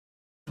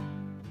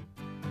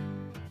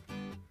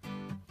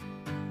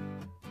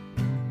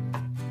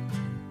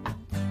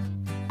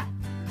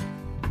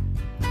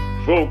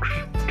Folks,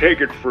 take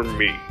it from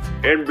me,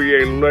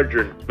 NBA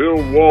legend Bill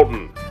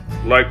Walton.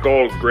 Like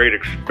all great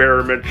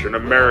experiments in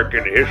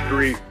American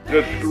history,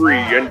 the 3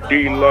 and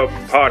D Love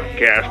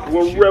podcast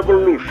will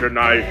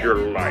revolutionize your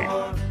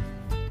life.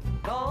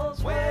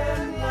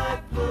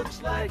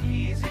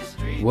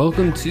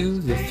 Welcome to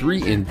the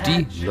 3 and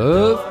D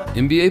Love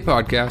NBA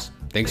podcast.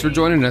 Thanks for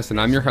joining us,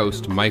 and I'm your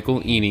host, Michael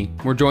Eney.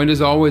 We're joined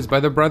as always by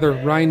the brother,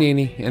 Ryan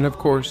Eney, and of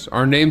course,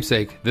 our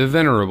namesake, the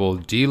venerable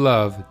D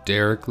Love,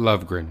 Derek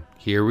Lovegren.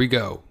 Here we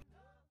go.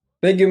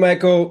 Thank you,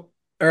 Michael.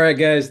 All right,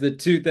 guys, the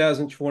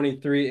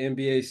 2023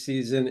 NBA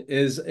season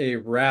is a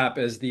wrap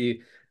as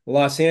the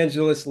Los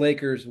Angeles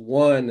Lakers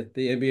won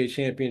the NBA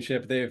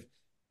championship. They've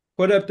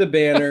put up the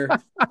banner.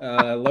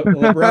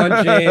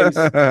 LeBron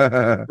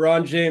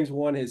James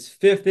won his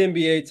 5th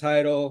NBA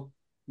title,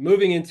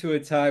 moving into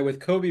a tie with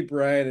Kobe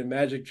Bryant and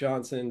Magic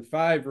Johnson,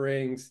 5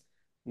 rings,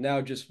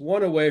 now just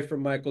one away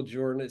from Michael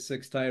Jordan at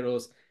 6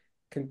 titles.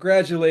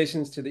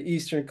 Congratulations to the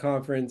Eastern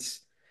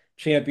Conference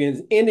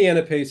champions,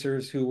 Indiana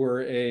Pacers, who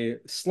were a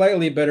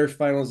slightly better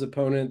finals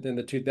opponent than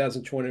the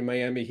 2020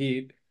 Miami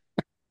Heat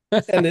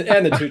and the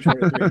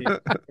 223 Heat.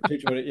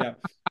 220, yeah.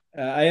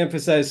 I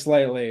emphasize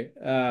slightly.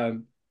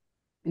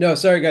 No,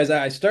 sorry, guys.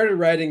 I started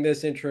writing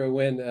this intro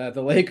when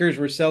the Lakers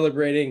were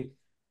celebrating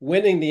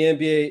winning the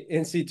NBA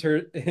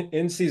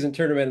in-season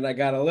tournament, and I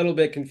got a little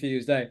bit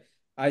confused.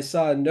 I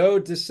saw no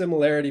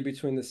dissimilarity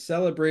between the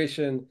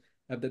celebration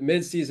of the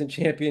mid-season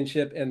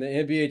championship and the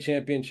NBA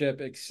championship,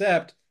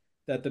 except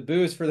that the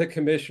boos for the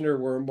commissioner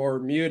were more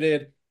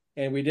muted,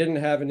 and we didn't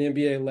have an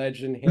NBA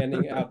legend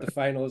handing out the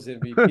finals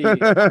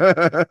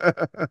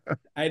MVP.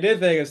 I did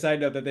think, a side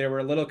note, that they were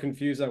a little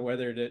confused on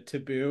whether to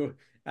boo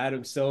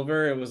Adam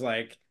Silver. It was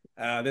like,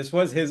 this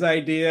was his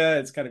idea.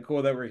 It's kind of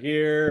cool that we're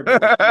here.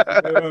 But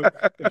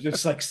it was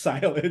just like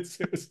silence.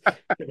 It was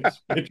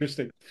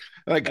interesting.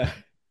 Like,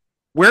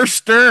 where's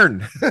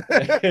Stern?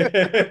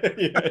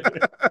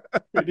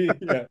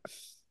 yeah.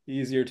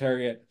 Easier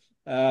target.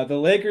 The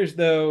Lakers,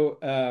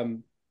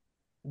 though,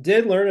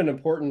 did learn an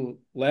important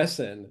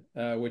lesson,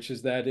 which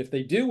is that if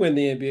they do win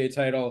the NBA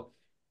title,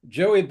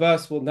 Joey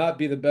Buss will not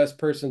be the best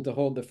person to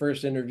hold the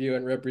first interview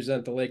and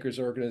represent the Lakers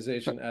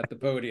organization at the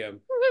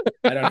podium.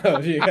 I don't know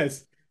if you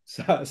guys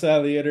saw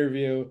the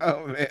interview.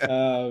 Oh, man.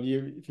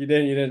 If you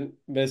didn't, you didn't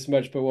miss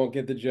much, but won't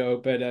get the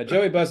joke. But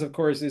Joey Buss, of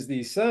course, is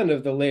the son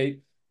of the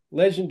late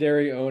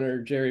legendary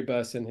owner, Jerry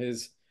Buss, and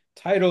his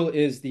title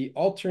is the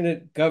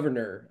alternate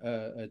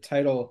governor, a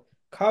title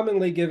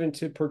commonly given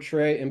to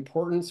portray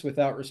importance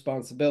without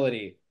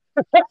responsibility.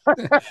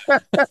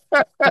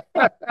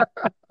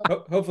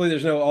 Hopefully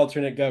there's no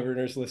alternate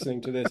governors listening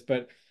to this,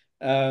 but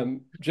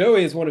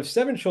Joey is one of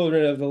 7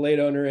 children of the late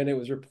owner, and it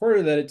was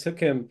reported that it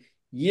took him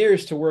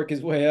years to work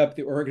his way up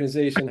the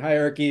organization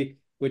hierarchy,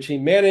 which he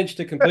managed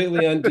to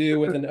completely undo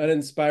with an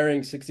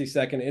uninspiring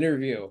 60-second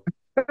interview.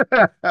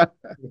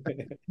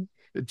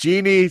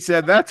 Jeannie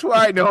said, "That's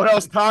why no one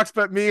else talks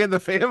but me and the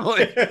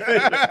family."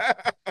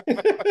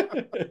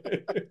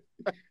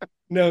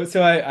 No,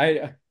 so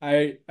I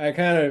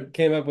kind of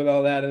came up with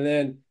all that, and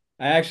then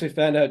I actually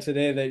found out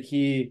today that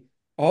he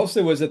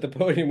also was at the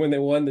podium when they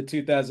won the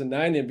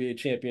 2009 NBA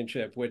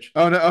championship, which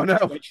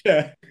which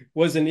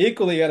was an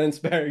equally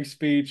uninspiring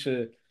speech.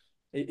 In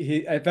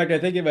fact, I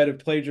think he might have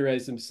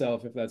plagiarized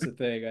himself, if that's a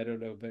thing. I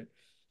don't know, but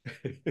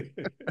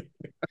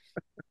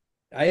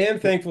I am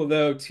thankful,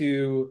 though,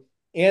 to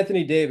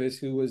Anthony Davis,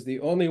 who was the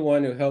only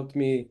one who helped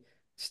me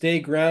stay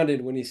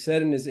grounded when he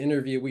said in his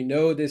interview, "We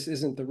know this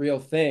isn't the real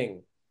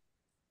thing."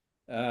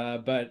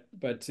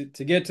 But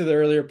to get to the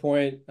earlier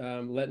point,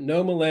 let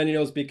no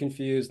millennials be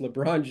confused.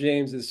 LeBron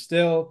James is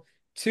still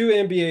 2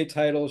 NBA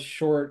titles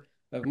short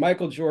of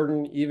Michael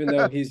Jordan, even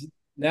though he's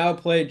now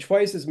played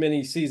twice as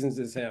many seasons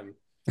as him.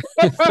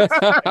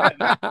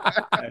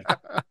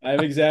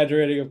 I'm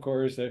exaggerating, of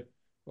course,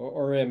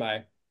 or am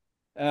I?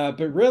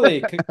 But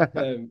really,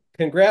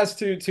 congrats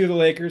to the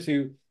Lakers,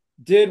 who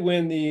did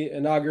win the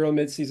inaugural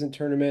midseason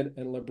tournament,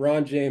 and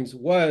LeBron James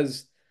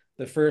was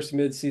the first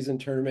midseason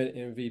tournament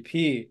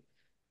MVP.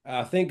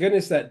 Thank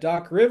goodness that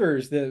Doc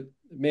Rivers, the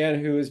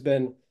man who has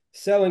been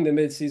selling the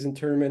midseason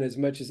tournament as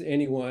much as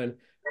anyone,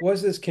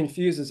 was as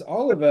confused as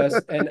all of us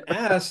and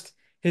asked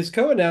his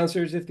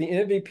co-announcers if the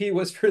MVP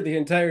was for the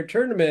entire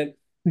tournament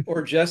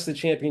or just the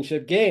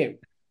championship game.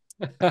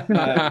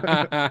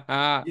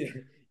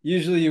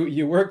 Usually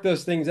you work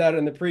those things out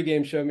in the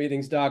pregame show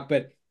meetings, Doc,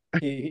 but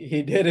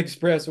he did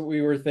express what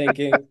we were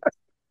thinking.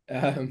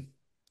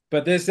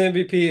 But this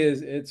MVP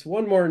it's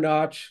one more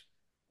notch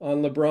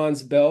on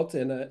LeBron's belt,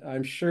 and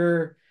I'm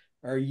sure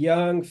our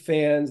young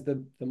fans,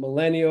 the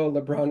millennial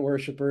LeBron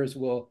worshipers,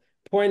 will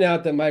point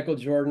out that Michael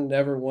Jordan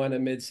never won a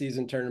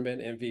midseason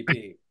tournament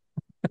MVP.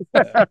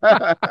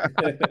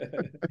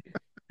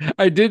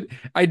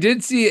 I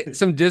did see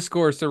some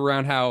discourse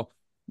around how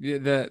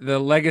the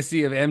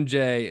legacy of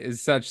MJ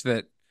is such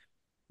that,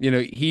 you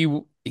know,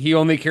 he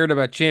only cared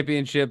about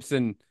championships,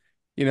 and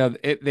you know,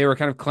 they were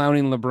kind of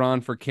clowning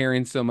LeBron for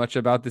caring so much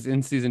about this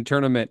in-season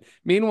tournament.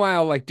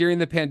 Meanwhile, like during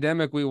the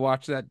pandemic, we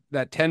watched that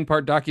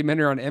 10-part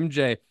documentary on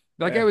MJ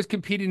That guy was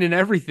competing in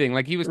everything.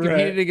 Like he was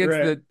competing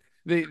against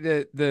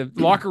the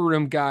locker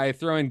room guy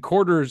throwing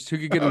quarters who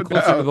could get him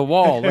closer to the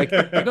wall. Like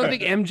you don't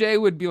think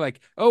MJ would be like,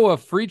 oh, a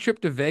free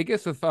trip to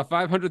Vegas with a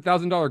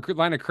 $500,000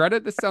 line of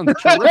credit? This sounds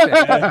terrific.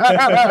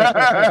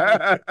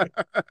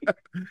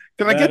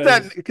 Can I get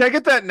that? Can I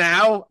get that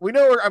now? We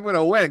know I'm going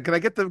to win. Can I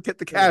get the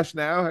cash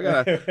now? I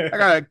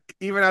gotta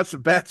even out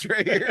some bets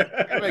right here.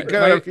 I gotta make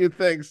good on a few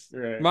things.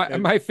 Right.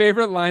 My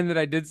favorite line that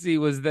I did see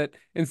was that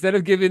instead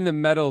of giving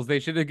them medals, they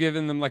should have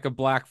given them like a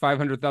black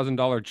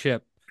 $500,000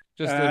 chip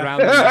just around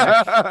the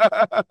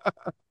neck.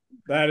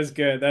 That is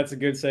good. That's a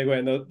good segue.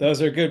 And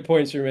those are good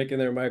points you're making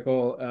there,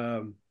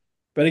 Michael.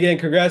 But again,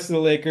 congrats to the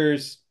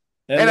Lakers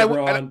and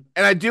LeBron.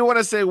 I do want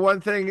to say one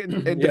thing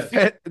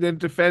in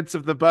defense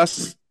of the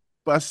Buss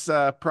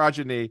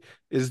progeny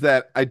is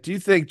that I do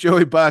think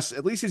Joey Buss,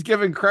 at least he's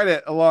given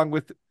credit along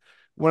with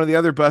one of the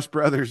other Buss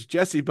brothers,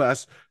 Jesse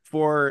Buss,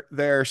 for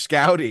their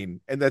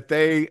scouting, and that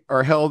they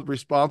are held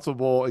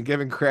responsible and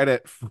given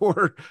credit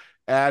for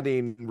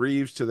adding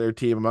Reeves to their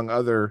team among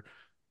other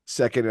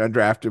second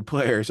undrafted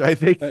players. I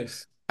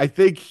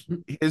think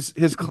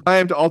his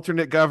climb to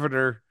alternate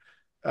governor,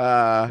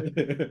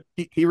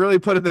 he really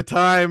put in the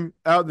time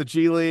out in the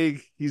G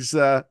League. He's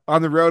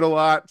on the road a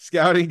lot,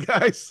 scouting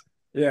guys.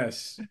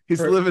 Yes,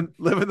 he's living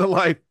the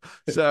life.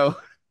 So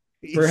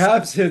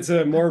perhaps it's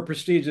a more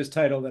prestigious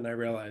title than I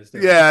realized.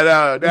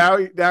 Yeah,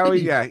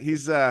 he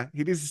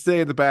needs to stay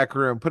in the back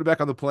room, put him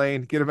back on the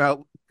plane, get him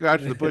out to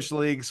the Bush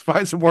leagues,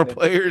 find some more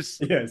players.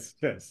 Yes,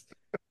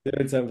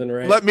 doing something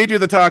right. Let me do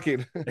the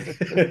talking.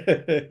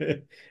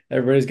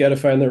 Everybody's got to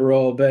find their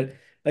role, but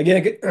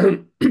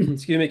again,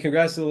 excuse me.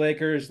 Congrats to the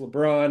Lakers,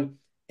 LeBron,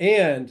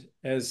 and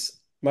as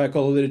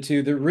Michael alluded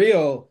to, the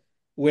real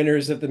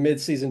winners of the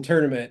midseason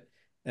tournament.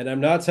 And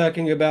I'm not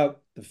talking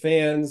about the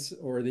fans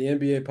or the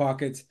NBA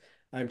pockets.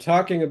 I'm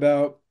talking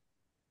about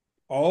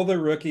all the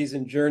rookies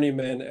and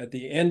journeymen at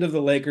the end of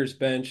the Lakers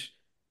bench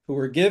who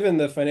were given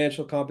the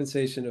financial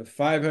compensation of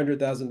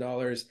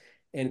 $500,000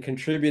 and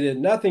contributed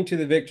nothing to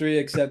the victory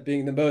except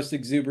being the most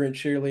exuberant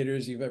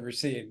cheerleaders you've ever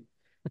seen.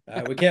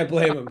 We can't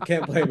blame them.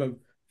 Can't blame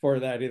them for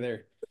that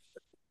either.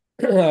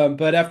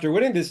 But after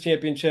winning this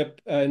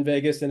championship in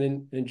Vegas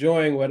and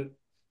enjoying what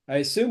I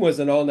assume was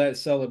an all-night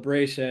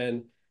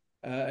celebration,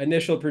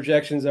 initial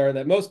projections are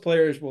that most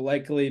players will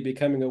likely be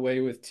coming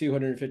away with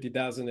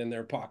 $250,000 in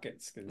their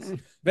pockets because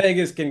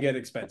Vegas can get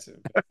expensive.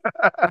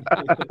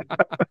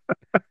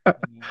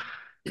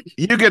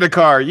 You get a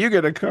car.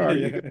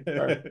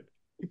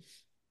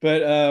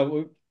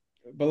 But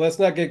let's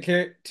not get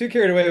too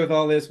carried away with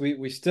all this.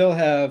 We still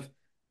have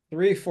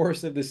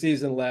 3/4 of the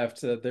season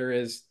left. There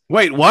is.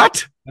 Wait,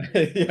 what?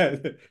 Yeah,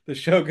 the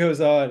show goes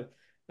on.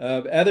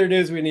 Other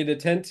news we need to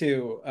tend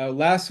to.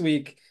 Last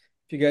week,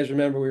 if you guys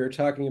remember, we were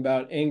talking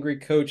about angry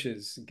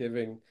coaches,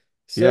 giving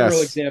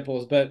several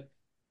examples. But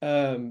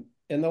in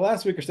the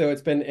last week or so,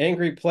 it's been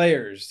angry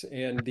players,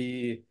 and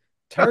the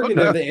target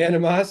of the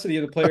animosity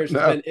of the players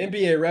has been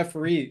NBA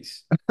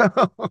referees.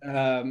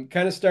 Kind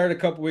of started a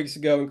couple weeks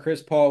ago when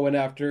Chris Paul went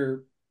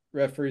after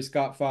referee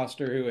Scott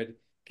Foster, who had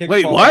kicked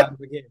Paul out of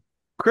the game.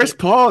 Chris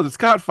Paul and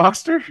Scott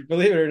Foster?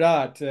 Believe it or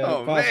not,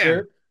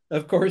 Foster,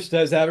 of course,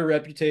 does have a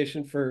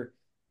reputation for,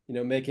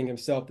 making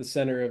himself the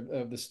center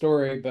of the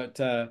story. But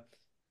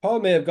Paul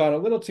may have gone a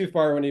little too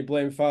far when he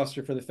blamed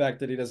Foster for the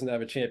fact that he doesn't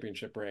have a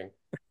championship ring.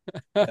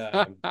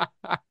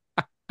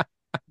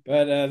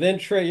 But then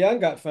Trae Young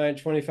got fined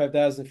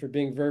 $25,000 for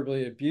being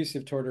verbally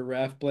abusive toward a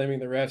ref, blaming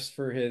the refs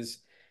for his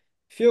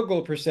field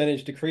goal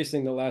percentage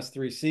decreasing the last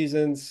 3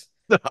 seasons.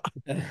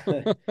 And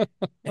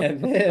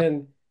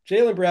then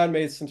Jaylen Brown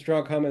made some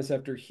strong comments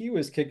after he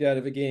was kicked out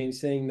of a game,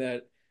 saying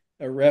that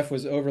a ref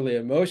was overly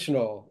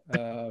emotional.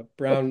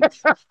 Brown.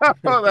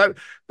 that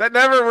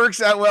never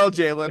works out well,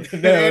 Jaylen.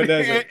 No, it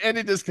doesn't.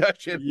 Any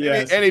discussion,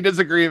 yes. any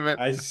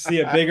disagreement. I see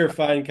a bigger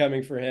fine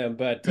coming for him,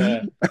 but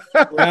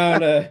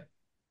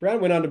Brown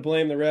went on to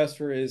blame the refs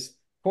for his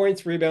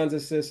points, rebounds,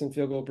 assists, and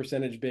field goal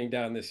percentage being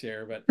down this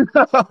year. But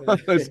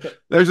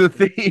there's a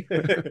theme.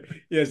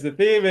 Yes, the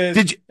theme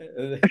is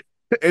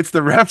it's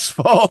the ref's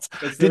fault.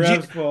 It's the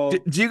ref's fault.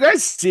 Did you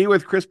guys see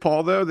with Chris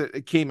Paul though that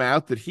it came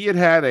out that he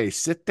had a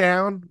sit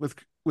down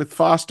with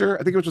Foster?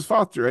 I think it was just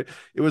Foster, right?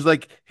 It was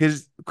like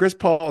Chris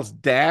Paul's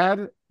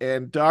dad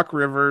and Doc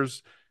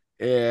Rivers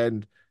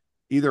and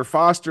either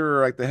Foster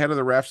or like the head of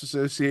the Refs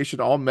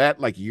Association all met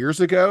like years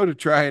ago to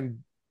try and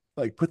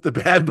like put the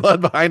bad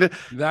blood behind it.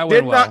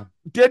 That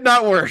did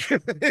not work.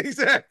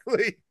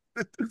 Exactly.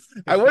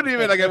 I wouldn't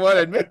even I want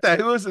to admit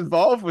that. Who was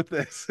involved with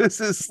this? This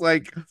is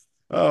like,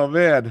 oh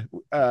man,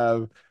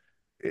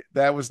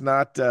 that was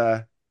not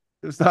it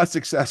was not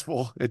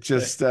successful. It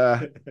just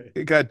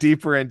it got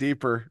deeper and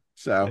deeper.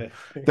 So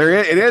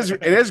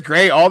it is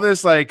great. All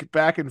this like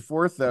back and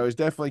forth though is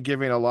definitely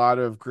giving a lot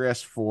of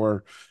grist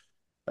for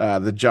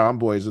the John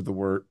boys of the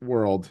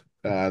world.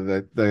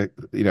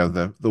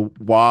 the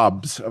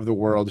wobs of the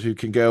world who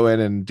can go in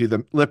and do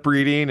the lip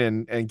reading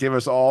and give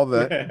us all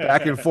the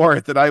back and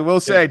forth. And I will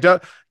say,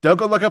 don't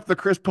go look up the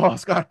Chris Paul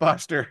Scott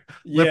Foster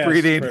lip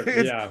reading.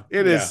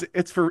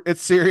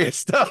 It's serious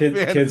stuff.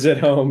 Kids at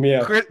home.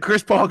 Yeah.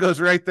 Chris Paul goes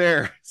right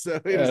there. So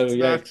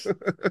yikes.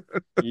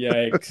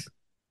 Yikes.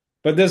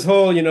 But this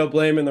whole,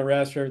 blaming the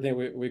refs for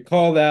everything, we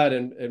call that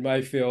in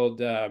my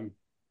field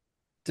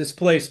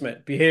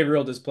displacement,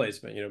 behavioral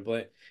displacement,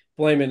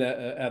 blaming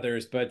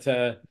others. But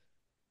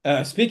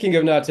speaking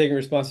of not taking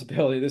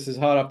responsibility, this is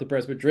hot off the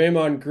press, but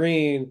Draymond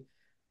Green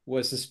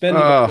was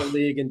suspended by the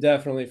league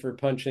indefinitely for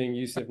punching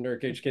Jusuf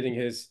Nurkic, getting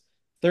his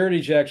third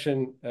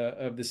ejection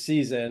of the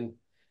season.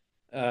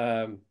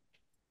 I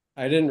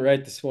didn't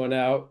write this one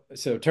out,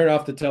 so turn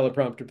off the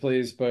teleprompter,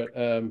 please. But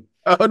oh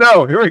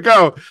no, here we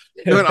go.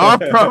 Do an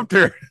off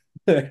prompter.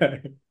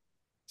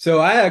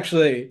 So I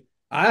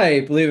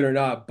believe it or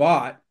not,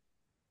 bought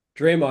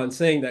Draymond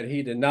saying that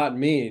he did not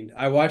mean.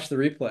 I watched the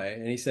replay,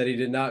 and he said he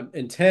did not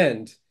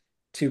intend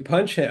to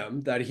punch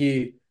him, that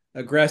he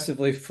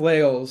aggressively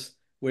flails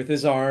with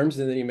his arms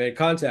and then he made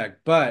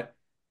contact. But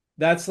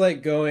that's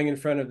like going in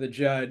front of the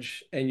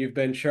judge and you've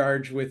been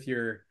charged with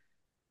your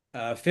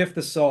fifth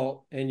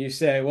assault, and you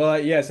say, well,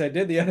 yes, I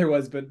did the other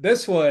ones, but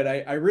this one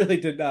I really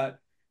did not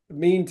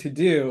mean to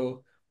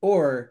do.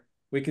 Or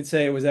we could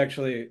say it was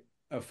actually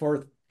a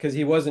fourth, because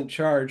he wasn't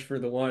charged for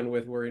the one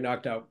where he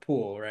knocked out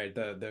Poole, right?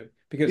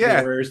 Because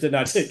the Warriors did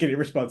not take any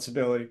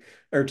responsibility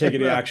or take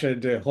any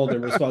action to hold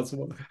him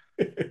responsible.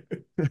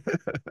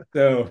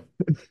 So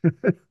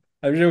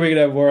I'm sure we could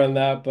have more on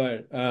that,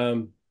 but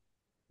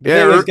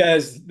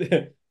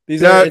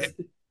these guys,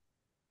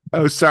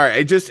 oh, sorry.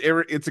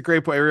 It's a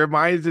great point. It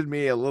reminded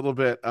me a little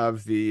bit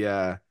of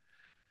the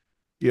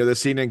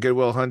scene in Good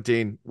Will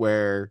Hunting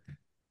where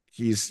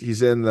he's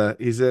in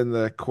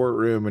the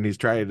courtroom and he's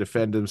trying to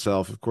defend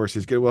himself. Of course,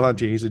 he's Good Will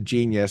Hunting. He's a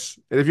genius.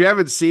 And if you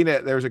haven't seen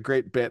it, there's a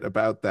great bit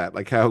about that,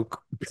 like how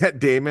Matt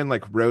Damon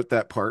wrote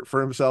that part for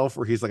himself,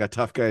 where he's like a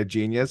tough guy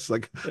genius.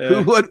 Like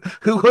who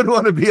would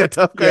want to be a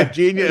tough guy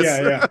genius?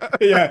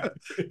 Yeah.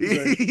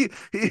 he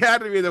had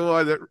to be the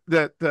one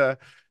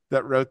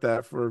that wrote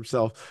that for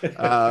himself.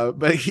 But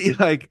when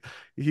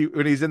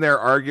he's in there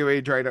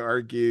trying to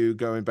argue,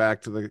 going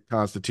back to the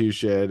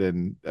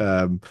Constitution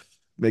and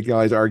making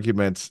all these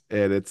arguments,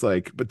 and it's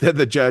like, but then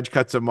the judge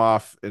cuts him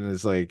off and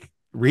is like,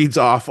 reads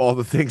off all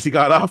the things he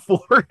got off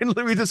for and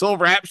reads this whole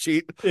rap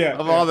sheet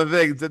of all the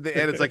things. At the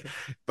end, it's like,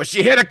 but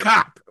she hit a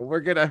cop. You're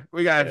gonna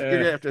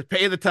have to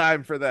pay the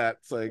time for that.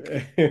 It's like,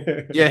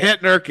 you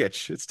hit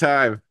Nurkic. It's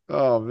time.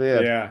 Oh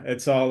man. Yeah.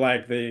 It's all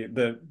like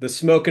the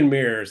smoke and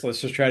mirrors.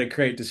 Let's just try to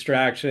create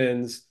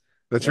distractions.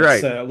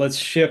 Right. Let's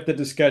shift the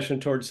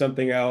discussion towards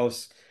something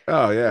else.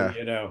 Oh yeah.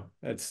 And,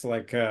 it's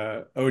like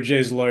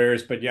OJ's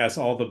lawyers, but yes,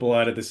 all the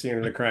blood at the scene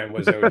of the crime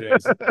was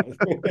OJ's.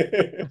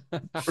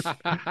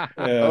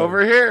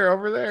 Over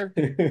there.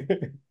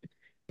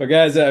 But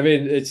guys, I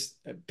mean,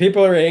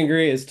 people are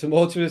angry. It's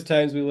tumultuous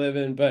times we live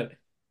in, but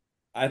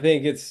I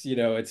think it's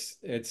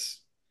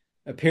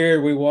a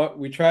period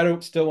we try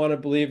to still want to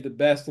believe the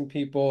best in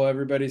people.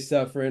 Everybody's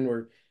suffering.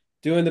 We're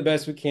doing the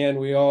best we can.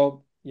 We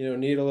all,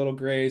 need a little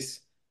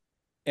grace.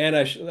 And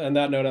on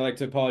that note, I'd like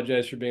to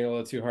apologize for being a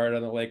little too hard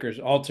on the Lakers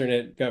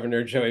alternate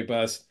governor, Joey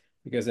Buss,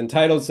 because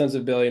entitled sons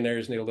of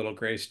billionaires need a little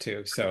grace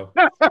too. So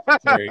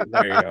there you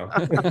go.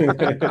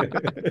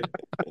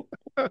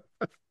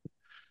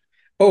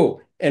 Oh,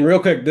 and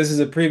real quick, this is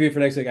a preview for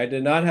next week. I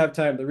did not have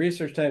time. The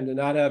research time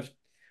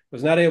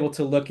was not able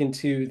to look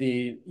into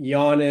the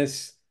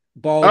Giannis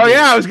ball. Oh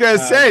yeah, I was gonna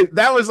say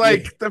that was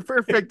like the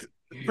perfect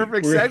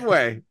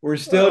segue. We're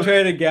still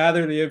trying to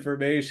gather the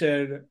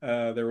information.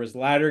 There was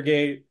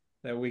Laddergate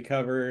that we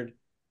covered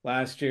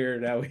last year.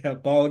 Now we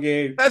have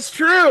Ballgate. That's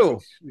true.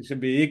 It should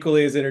be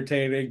equally as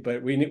entertaining,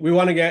 but we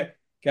want to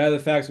gather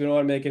the facts. We don't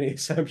want to make any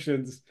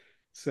assumptions.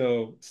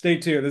 So stay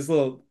tuned. This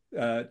little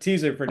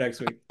teaser for next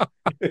week.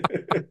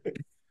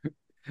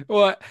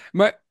 Well,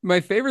 my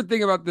favorite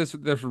thing about this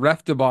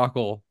ref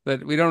debacle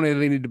that we don't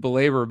really need to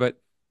belabor,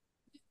 but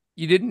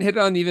you didn't hit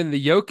on even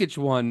the Jokic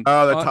one.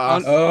 Oh, the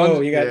toss.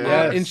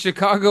 In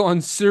Chicago on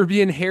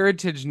Serbian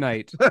Heritage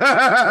Night. Oh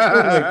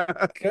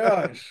my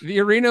gosh. The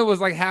arena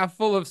was like half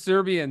full of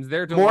Serbians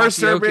there to more watch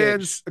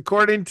Serbians, Jokic.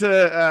 According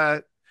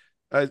to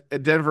a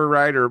Denver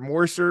writer,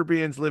 more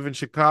Serbians live in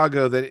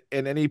Chicago than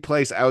in any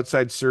place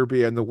outside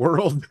Serbia in the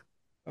world.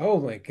 Oh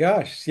my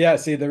gosh. Yeah,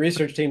 see, the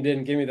research team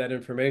didn't give me that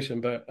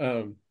information, but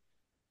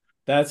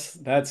that's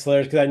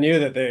hilarious, because I knew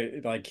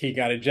that he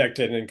got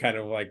ejected and kind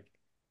of like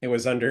it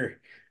was under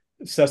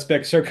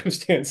suspect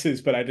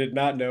circumstances, but I did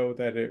not know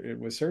that it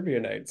was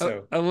Serbia night.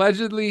 So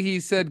allegedly he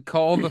said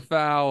call the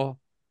foul,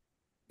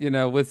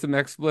 with some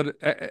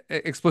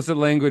explicit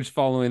language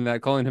following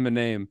that, calling him a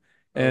name.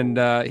 And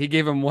he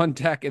gave him one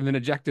tech and then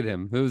ejected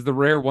him. It was the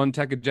rare one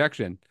tech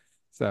ejection.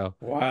 So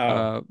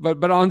wow.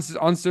 But on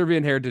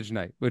Serbian Heritage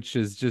Night, which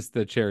is just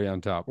the cherry on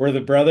top. Were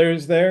the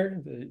brothers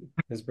there?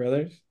 His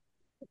brothers?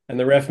 And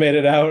the ref made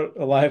it out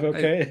alive.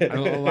 Okay.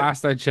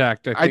 Last I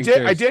checked, I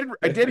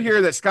did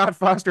hear that Scott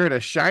Foster had a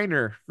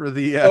shiner for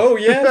the. Oh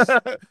yes,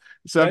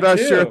 so I'm not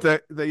sure if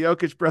the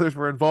Jokic brothers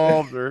were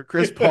involved or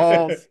Chris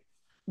Paul's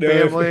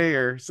family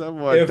or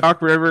someone.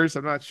 Doc Rivers.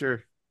 I'm not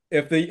sure.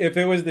 If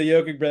it was the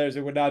Jokic brothers,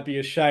 it would not be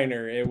a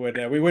shiner. It would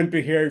we wouldn't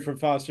be hearing from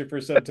Foster for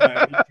some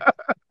time.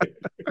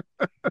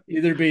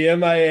 Either be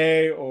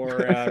MIA or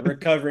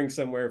recovering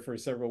somewhere for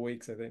several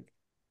weeks, I think.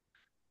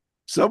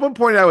 Someone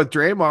pointed out with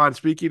Draymond,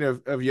 speaking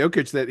of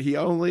Jokic, that he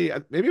only,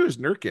 maybe it was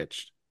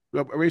Nurkic.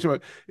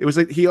 It was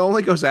like he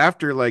only goes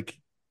after like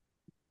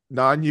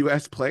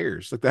non-US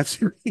players. Like that's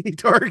who he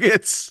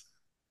targets.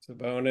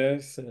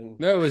 Sabonis and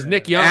no, it was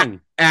Nick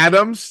Young.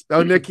 Adams.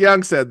 Oh, Nick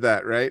Young said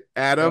that, right?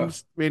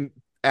 Adams. I mean,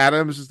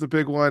 Adams is the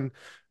big one.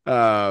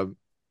 Yeah,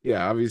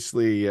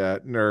 obviously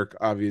Nurk,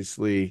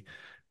 obviously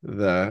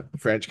the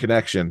French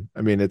Connection.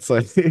 I mean, it's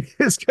like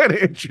it's kind of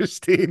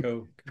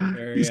interesting.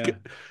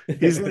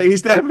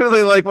 He's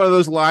definitely like one of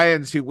those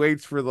lions who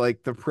waits for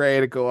like the prey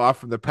to go off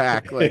from the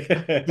pack. Like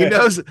he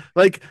knows,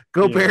 like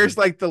Gobert's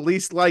like the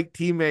least liked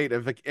teammate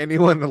of like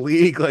anyone in the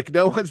league. Like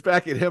no one's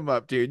backing him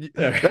up, dude.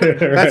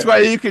 That's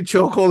why you could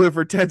chokehold him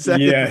for 10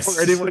 seconds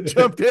before anyone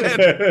jumped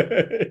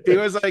in. He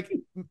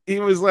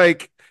was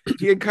like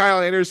he and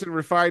Kyle Anderson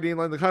were fighting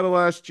in the huddle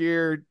last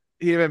year.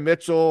 He and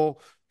Mitchell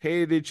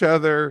hated each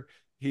other.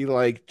 He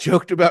like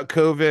joked about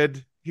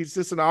COVID. He's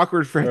just an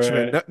awkward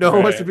Frenchman. Right, no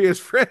one wants to be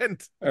his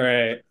friend. All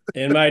right.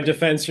 In my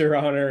defense, Your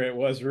Honor, it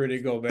was Rudy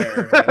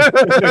Gobert.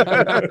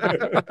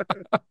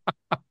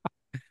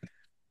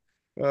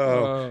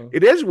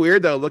 It is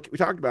weird though. Look, we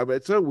talked about it, but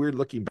it's so weird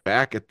looking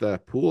back at the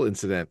pool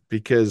incident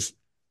because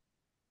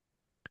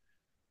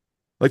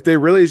like they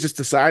really just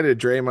decided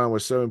Draymond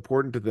was so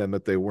important to them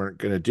that they weren't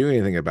going to do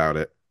anything about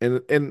it.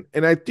 And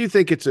I do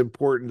think it's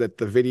important that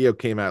the video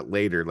came out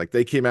later. Like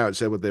they came out and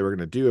said what they were going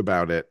to do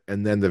about it,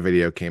 and then the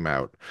video came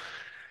out.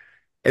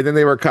 And then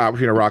they were caught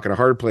between a rock and a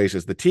hard place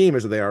as the team,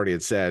 as they already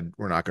had said,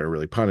 we're not going to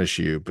really punish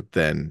you. But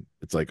then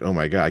it's like, oh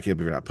my God, I can't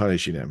believe you're not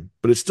punishing him.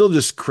 But it's still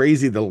just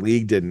crazy the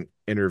league didn't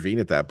intervene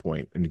at that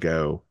point and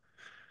go,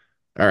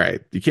 all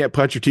right, you can't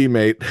punch your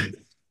teammate.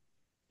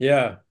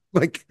 Yeah.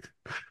 Like,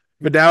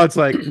 but now it's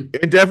like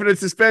indefinite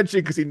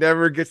suspension because he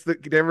never gets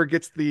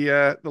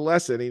the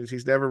lesson.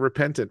 He's never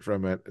repentant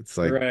from it. It's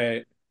like,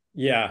 right.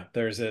 Yeah,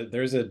 there's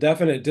a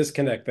definite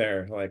disconnect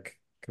there. Like,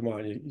 come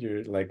on,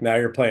 you're like now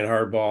you're playing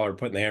hardball or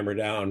putting the hammer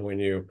down when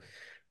you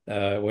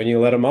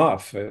let him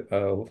off.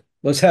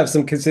 Let's have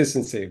some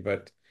consistency.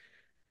 But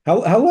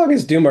how long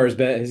has Dumars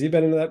been? Has he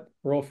been in that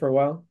role for a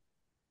while?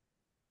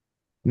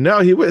 No,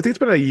 I think it's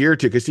been a year or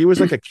two because he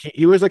was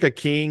like a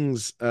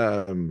Kings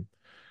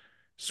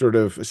sort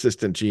of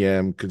assistant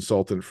GM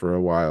consultant for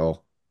a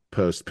while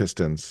post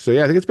Pistons. So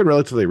yeah, I think it's been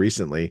relatively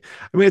recently.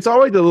 I mean, it's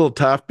always a little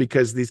tough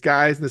because these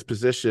guys in this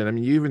position, I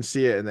mean, you even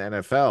see it in the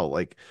NFL.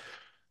 Like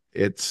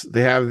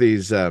they have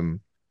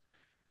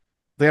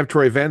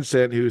Troy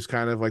Vincent, who's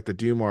kind of like the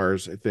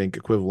Dumars, I think,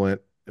 equivalent,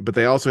 but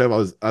they also have all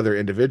those other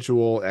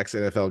individual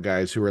ex-NFL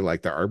guys who are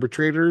like the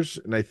arbitrators.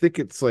 And I think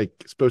it's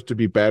like supposed to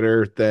be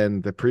better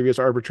than the previous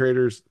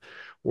arbitrators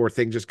or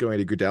things just going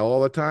to Goodell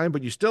all the time,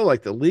 but you still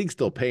like the league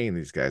still paying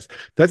these guys.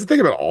 That's the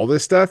thing about all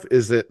this stuff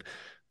is that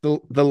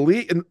the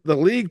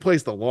league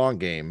plays the long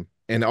game,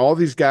 and all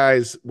these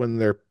guys when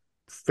they're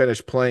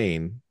finished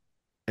playing,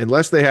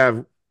 unless they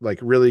have like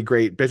really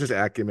great business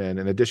acumen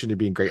in addition to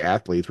being great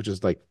athletes, which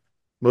is like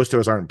most of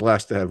us aren't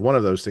blessed to have one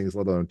of those things,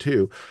 let alone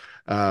two.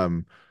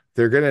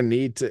 They're going to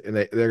need to, and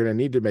they're going to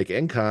need to make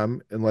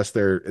income unless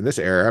they're in this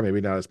era, maybe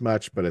not as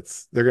much, but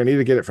they're going to need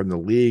to get it from the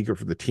league or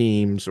from the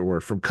teams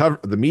or from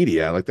the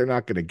media. Like they're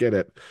not going to get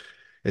it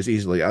as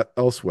easily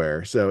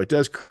elsewhere. So it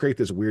does create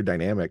this weird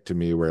dynamic to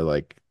me where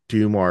like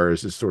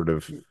Dumars is sort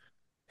of,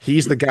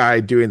 he's the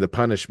guy doing the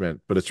punishment,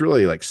 but it's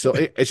really like, so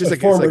it's just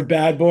like former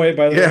bad boy,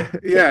 by the way.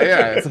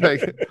 Yeah. It's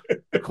like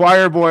the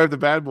choir boy of the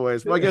bad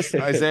boys. Well, I guess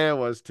Isaiah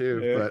was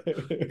too, but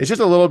it's just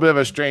a little bit of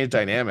a strange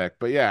dynamic.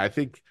 But yeah, I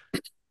think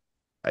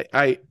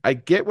I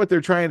get what they're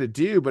trying to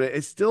do, but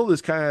it's still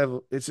this kind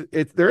of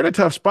they're in a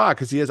tough spot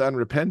because he is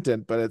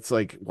unrepentant. But it's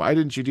like, why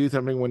didn't you do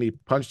something when he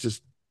punched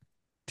his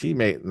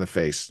teammate in the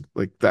face?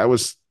 Like that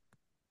was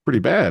pretty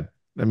bad.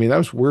 I mean, that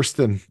was worse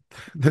than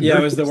yeah,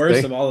 it was the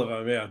worst of all of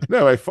them. Yeah,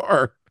 no, by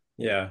far.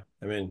 Yeah,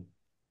 I mean,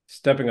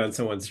 stepping on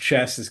someone's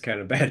chest is kind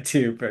of bad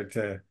too. But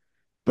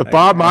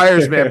Bob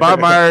Myers, man, Bob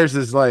Myers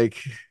is like.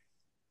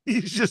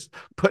 He's just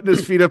putting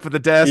his feet up at the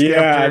desk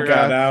after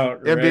got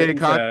out, NBA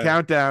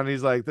countdown.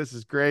 He's like, this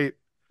is great.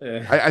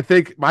 Yeah. I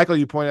think, Michael,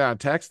 you pointed out in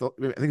text, I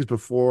think it's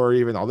before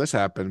even all this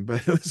happened,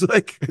 but it was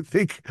like, I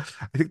think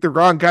the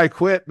wrong guy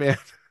quit, man.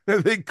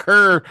 I think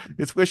Kerr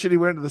is wishing he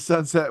went to the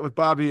sunset with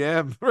Bobby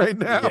M right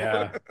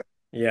now.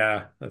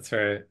 Yeah, that's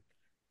right.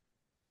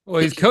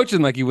 Well, he's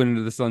coaching like he went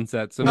into the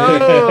sunset. So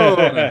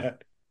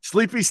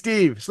Sleepy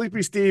Steve is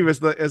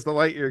the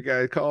light year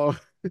guy. Call him.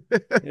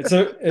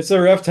 It's a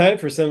rough time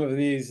for some of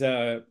these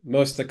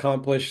most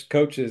accomplished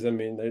coaches. I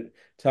mean, they're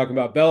talking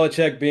about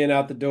Belichick being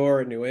out the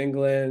door in New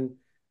England.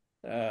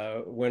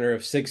 winner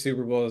of 6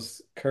 Super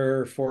Bowls,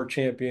 Kerr 4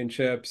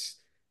 championships,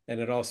 and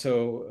it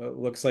also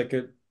looks like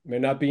it may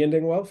not be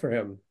ending well for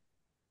him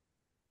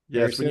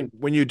very Yes, soon.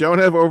 when you don't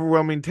have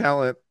overwhelming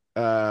talent,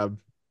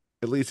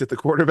 at least at the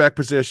quarterback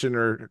position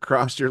or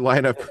across your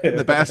lineup in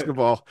the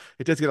basketball,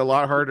 it does get a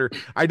lot harder.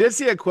 I did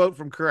see a quote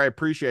from Kerr I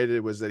appreciated.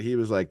 It was that he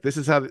was like, "This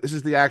is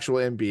the actual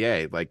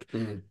NBA. Like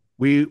Mhm.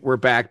 we're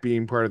back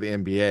being part of the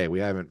NBA. We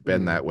haven't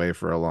been that way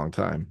for a long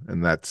time,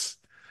 and that's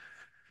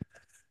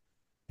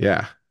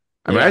yeah.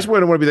 I mean, I just Yeah,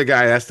 wouldn't want to be the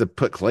guy that has to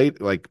put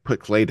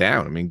Clay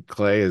down. I mean,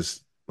 Clay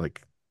is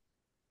like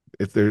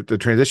if the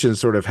transition is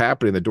sort of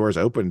happening, the door's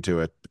open to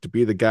it. But to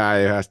be the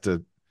guy who has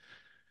to,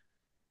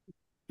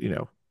 you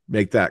know,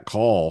 make that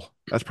call,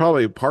 that's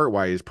probably part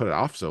why he's put it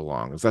off so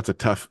long. Is that's a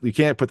tough. You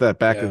can't put that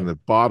back in yeah, the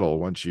bottle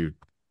once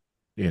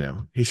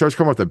he starts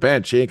coming off the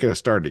bench. He ain't gonna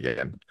start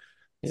again.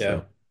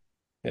 yeah, So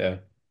yeah.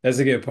 That's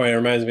a good point. It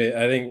reminds me,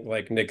 I think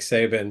like Nick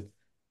Saban,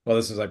 well,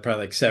 this was like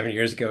probably like 7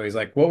 years ago. He's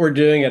like, what we're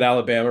doing at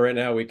Alabama right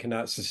now, we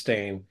cannot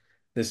sustain.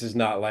 This is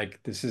not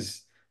like this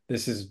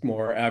is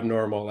more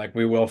abnormal. Like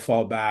we will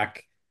fall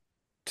back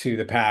to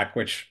the pack,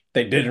 which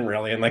they didn't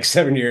really in like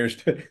 7 years,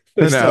 but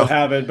they I still know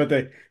haven't. But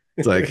they,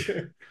 it's like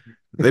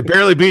they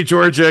barely beat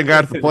Georgia and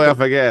got to the playoff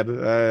again.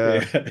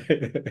 yeah,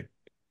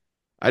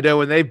 I know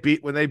when they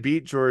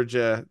beat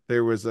Georgia,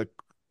 there was a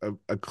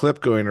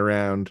clip going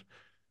around,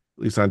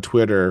 at least on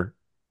Twitter,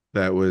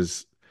 that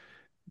was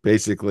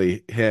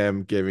basically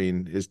him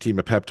giving his team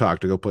a pep talk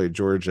to go play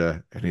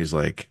Georgia, and he's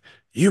like,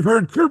 "You've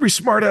heard Kirby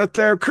Smart out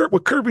there.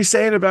 What Kirby's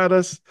saying about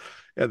us."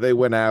 And they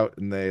went out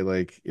and they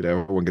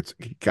everyone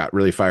got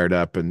really fired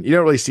up, and you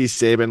don't really see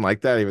Saban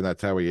like that. Even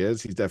that's how he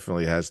is. He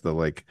definitely has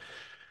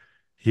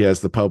he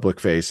has the public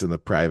face and the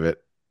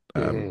private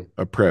hmm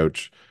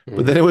approach.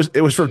 But hmm then it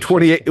was from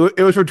 28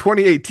 it was from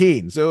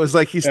 2018. So it was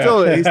like he's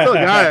still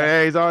got it.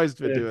 Hey, he's always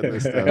been doing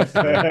this stuff.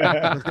 So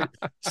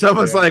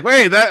someone's Yeah. like,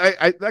 "Wait,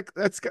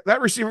 that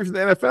receiver from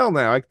the NFL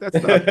now. Like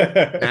that's not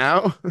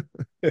now."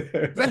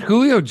 Is that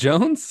Julio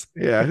Jones?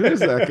 Yeah, who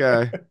is that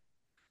guy?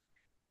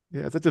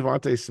 Yeah, is that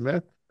Devontae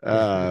Smith?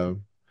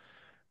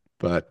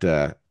 But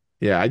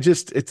yeah,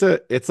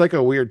 it's like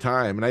a weird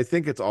time. And I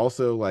think it's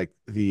also like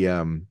the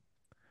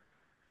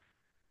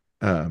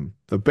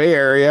Bay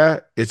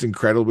Area is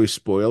incredibly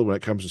spoiled when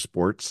it comes to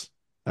sports.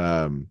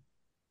 Um,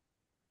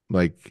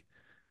 like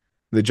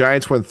the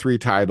Giants won 3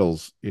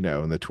 titles, in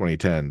the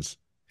 2010s,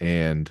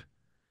 and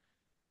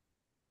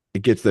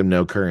it gets them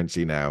no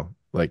currency now.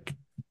 Like,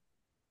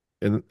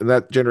 and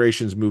that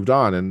generation's moved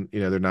on, and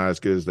they're not as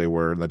good as they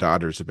were. And the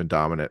Dodgers have been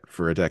dominant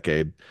for a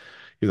decade,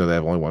 even though they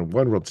have only won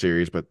one World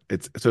Series. But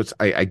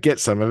I get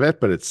some of it,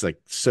 but it's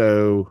like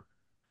so.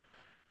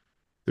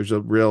 There's a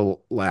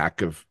real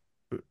lack of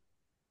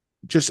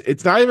just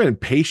it's not even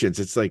patience.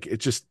 It's like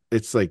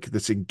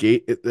this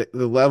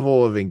the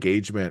level of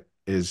engagement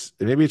is,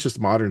 and maybe it's just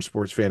modern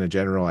sports fan in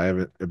general. I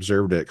haven't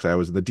observed it because I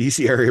was in the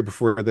DC area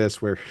before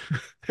this where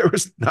there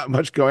was not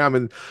much going on. I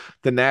mean,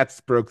 the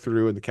Nats broke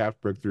through and the Caps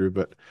broke through,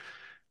 but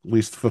at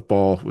least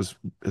football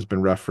has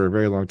been rough for a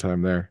very long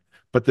time there.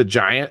 But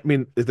I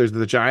mean, there's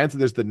the Giants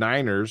and there's the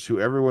Niners, who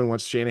everyone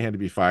wants Shanahan to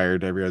be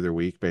fired every other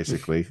week,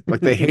 basically.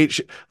 Like they hate,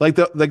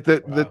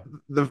 Wow.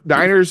 the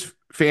Niners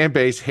fan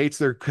base hates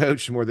their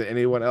coach more than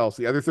anyone else.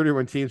 The other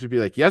 31 teams would be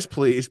like, yes,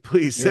 please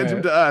send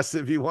him Right. to us.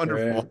 It'd be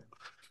Right. wonderful.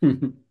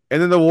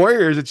 And then the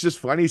Warriors, it's just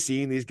funny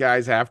seeing these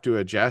guys have to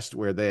adjust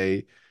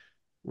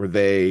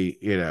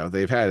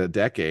they've had a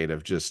decade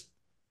of just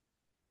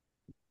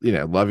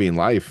loving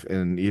life.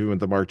 And even with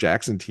the Mark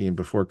Jackson team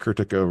before Kerr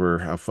took over,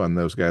 how fun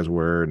those guys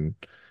were. And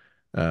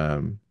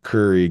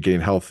Curry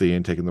getting healthy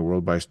and taking the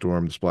world by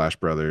storm, the Splash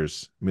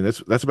Brothers. I mean,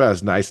 that's about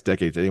as nice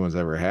decades anyone's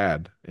ever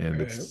had.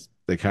 And Right.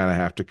 they kind of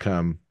have to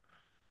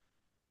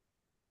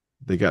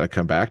they got to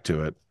come back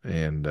to it.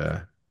 And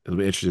it'll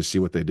be interesting to see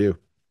what they do.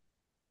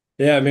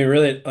 Yeah, I mean,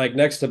 really, like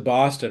next to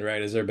Boston,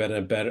 right? Has there been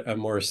a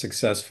more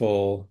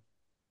successful,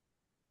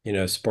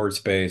 sports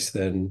base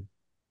than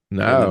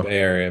in the No, Bay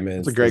Area? I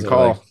mean, that's a is great there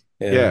like, call.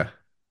 yeah, Yeah.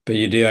 but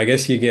you do, I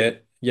guess you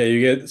get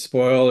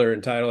spoiled or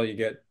entitled,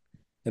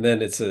 and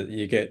then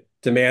you get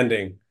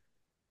demanding,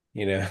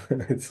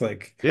 it's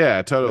like,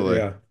 Yeah,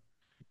 totally. yeah,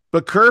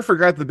 But Kerr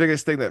forgot the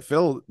biggest thing that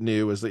Phil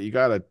knew was that you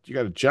gotta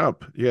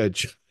jump. You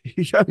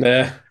got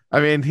nah,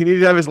 I mean, he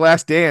needed to have his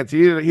last dance. He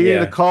needed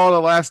to yeah, call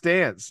the last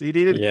dance.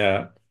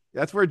 yeah.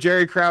 That's where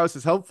Jerry Krause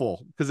is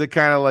helpful because it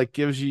kind of like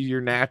gives you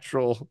your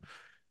natural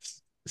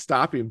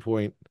stopping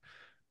point.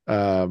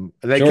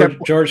 And they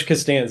kept George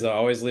Costanza,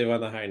 always leave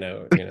on the high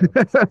note.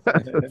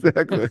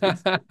 exactly.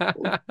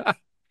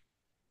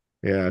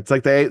 Yeah, it's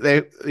like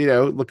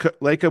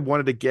Lacob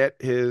wanted to get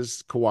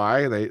his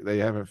Kawhi.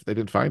 They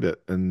didn't find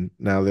it, and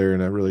now they're in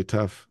a really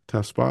tough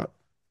spot.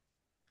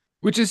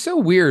 Which is so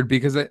weird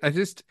because I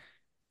just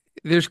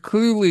there's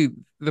clearly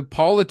the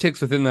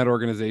politics within that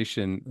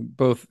organization,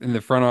 both in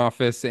the front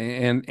office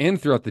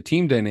and throughout the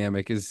team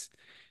dynamic is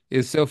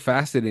so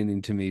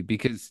fascinating to me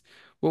because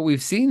what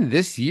we've seen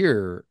this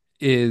year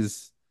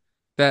is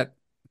that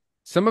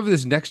some of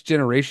this next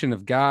generation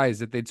of guys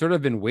that they'd sort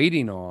of been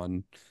waiting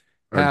on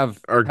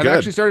have good.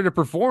 actually started to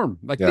perform.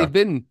 Like Yeah. they've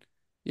been,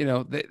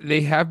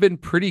 they have been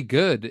pretty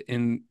good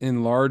in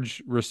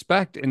large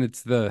respect. And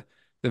it's the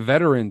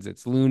veterans,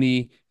 it's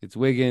Looney, it's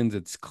Wiggins,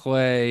 it's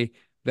Clay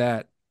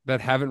that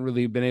haven't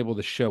really been able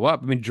to show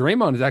up. I mean,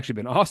 Draymond has actually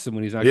been awesome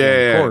when he's actually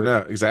on the court. No,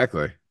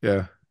 exactly.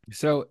 Yeah.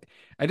 So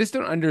I just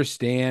don't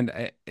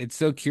understand. It's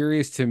so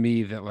curious to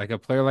me that like a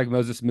player like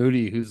Moses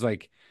Moody, who's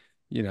like,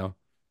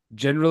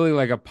 generally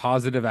like a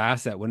positive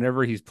asset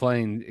whenever he's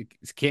playing,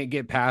 it can't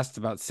get past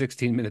about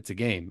 16 minutes a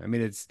game. I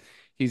mean,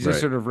 he's just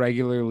sort of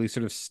regularly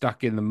sort of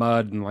stuck in the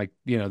mud and like,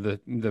 the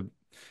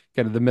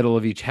kind of the middle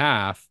of each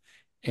half.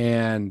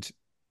 And,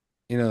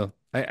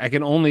 I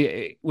can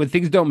only, when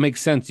things don't make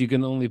sense, you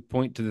can only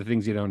point to the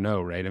things you don't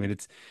know, right? I mean,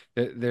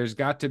 there's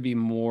got to be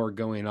more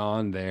going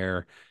on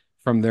there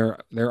from their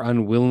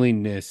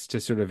unwillingness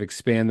to sort of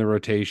expand the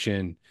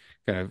rotation,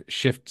 kind of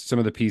shift some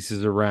of the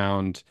pieces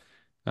around,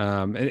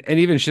 and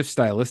even shift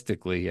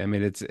stylistically. I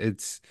mean,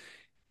 it's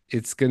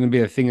going to be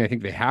a thing I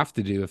think they have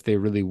to do if they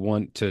really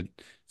want to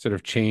sort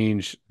of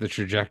change the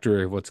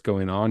trajectory of what's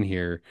going on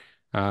here.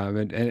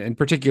 And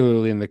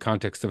particularly in the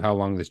context of how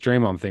long this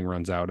Draymond thing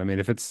runs out. I mean,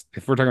 if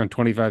we're talking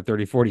 25,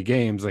 30, 40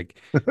 games, like,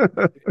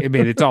 I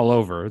mean, it's all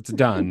over. It's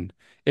done.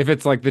 If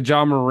it's like the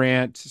Ja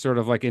Morant sort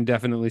of like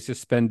indefinitely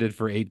suspended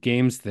for 8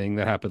 games thing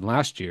that happened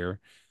last year.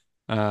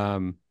 So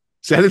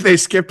I think they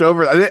skipped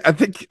over. I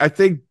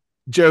think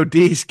Joe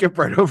D skipped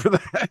right over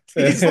that.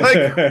 He's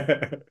like,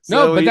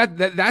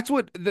 that's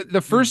what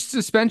the first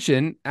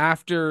suspension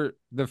after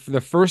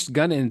the first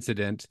gun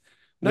incident.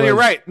 No, you're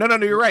right. No,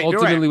 you're right.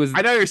 Ultimately,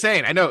 I know what you're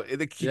saying. I know he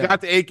got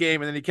the 8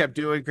 game and then he kept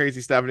doing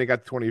crazy stuff and he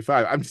got to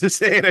 25. I'm just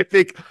saying, I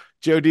think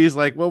Joe D's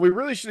like, well, we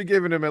really should have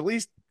given him at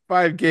least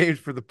 5 games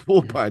for the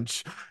pool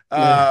punch.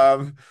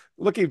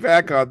 Looking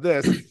back on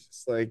this, it's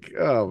just like,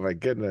 oh my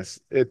goodness,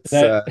 it's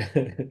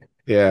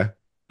yeah.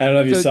 I don't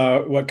know if you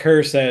saw what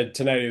Kerr said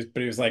tonight,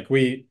 but he was like,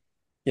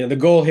 the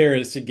goal here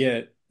is to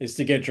get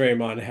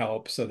Draymond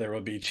help, so there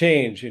will be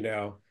change,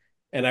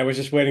 And I was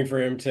just waiting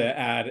for him to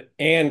add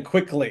and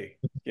quickly.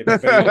 I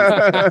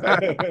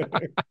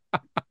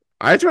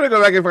just want to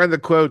go back and find the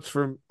quotes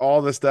from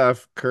all the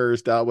stuff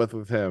Kerr's dealt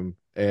with him,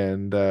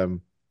 and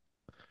and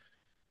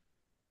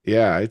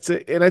I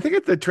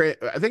think I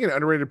think an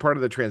underrated part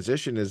of the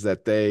transition is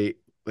that they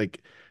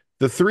like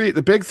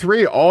the big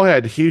three all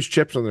had huge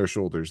chips on their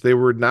shoulders. They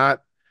were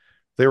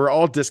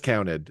all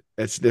discounted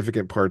at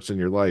significant parts in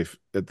your life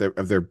of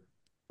their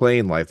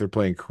playing life, their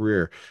playing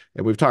career.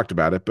 And we've talked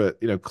about it,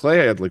 but Clay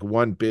had like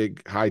one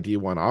big high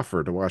D1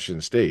 offer to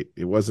Washington State.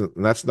 It wasn't,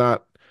 and that's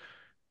not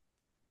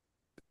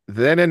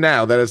then and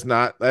now. That is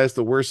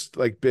the worst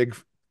like big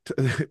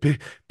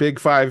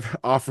 5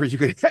 offer you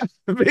could have.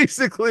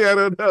 Basically, I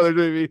don't know.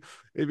 There's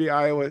maybe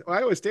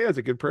Iowa State has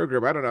a good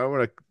program. I don't know. I don't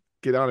want to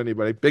get on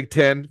anybody. Big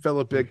Ten,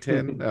 fellow Big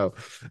Ten. No,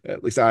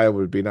 at least Iowa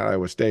would be, not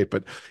Iowa State,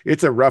 but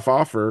it's a rough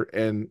offer.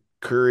 And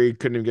Curry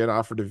couldn't even get an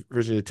offer to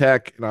Virginia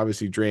Tech. And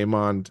obviously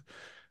Draymond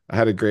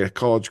had a great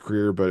college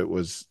career, but it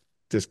was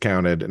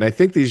discounted. And I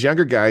think these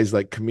younger guys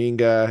like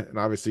Kuminga and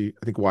obviously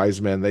I think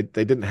Wiseman, they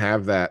didn't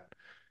have that.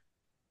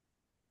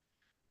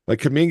 Like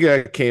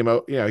Kuminga came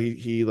out,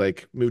 he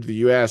like moved to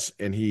the US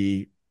and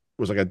he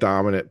was like a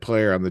dominant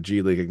player on the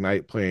G League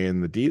Ignite, playing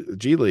the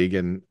G League.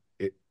 And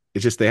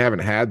it's just, they haven't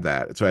had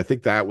that. So I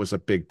think that was a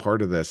big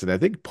part of this. And I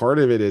think part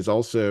of it is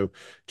also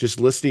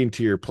just listening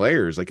to your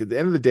players. Like at the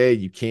end of the day,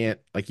 you can't,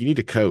 like, you need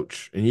to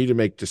coach and you need to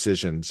make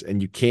decisions,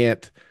 and you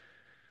can't,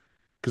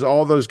 because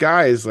all those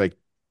guys like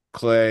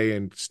Clay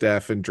and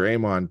Steph and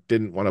Draymond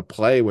didn't want to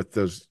play with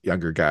those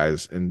younger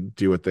guys and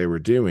do what they were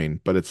doing.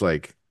 But it's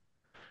like,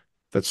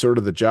 that's sort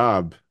of the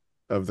job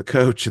of the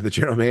coach and the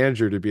general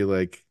manager to be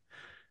like,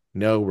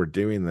 no, we're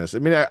doing this. I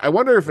mean, I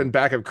wonder if in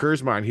back of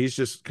Kerr's mind, he's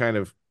just kind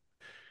of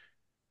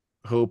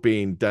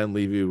hoping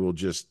Dunleavy will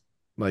just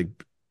like,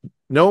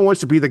 no one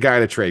wants to be the guy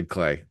to trade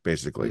Clay,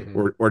 basically,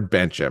 or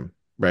bench him,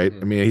 right?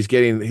 I mean, he's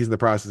in the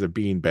process of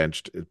being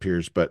benched, it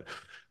appears, but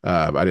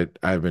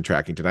I've been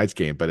tracking tonight's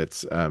game, but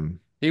it's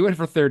he went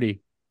for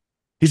 30.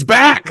 He's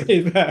back.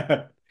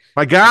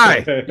 My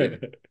guy.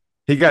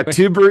 He got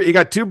two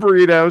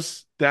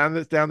burritos down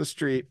the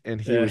street,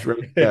 and he was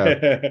ready to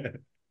go.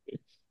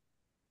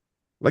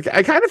 Like,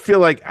 I kind of feel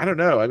like, I don't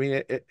know. I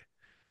mean,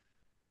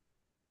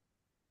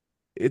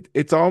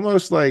 it's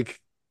almost like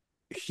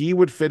he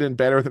would fit in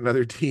better with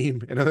another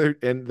team, and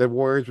the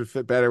Warriors would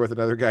fit better with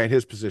another guy in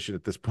his position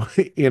at this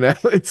point.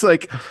 It's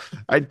like,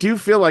 I do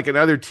feel like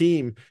another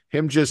team,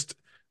 him just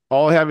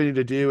all having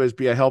to do is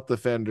be a help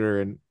defender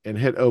and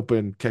hit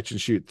open catch and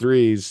shoot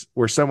threes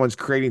where someone's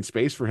creating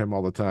space for him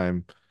all the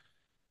time.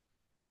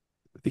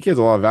 I think he has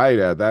a lot of value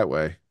to add that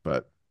way,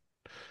 but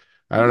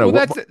I don't know.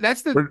 Well, where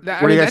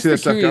do you guys see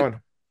this stuff going?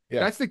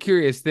 Yeah. That's the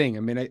curious thing.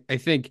 I mean, I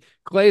think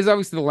Clay is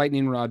obviously the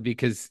lightning rod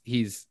because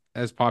he's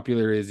as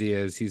popular as he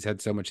is. He's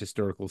had so much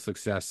historical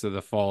success. So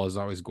the fall is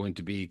always going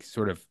to be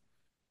sort of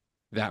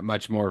that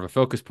much more of a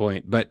focus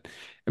point. But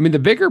I mean, the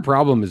bigger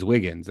problem is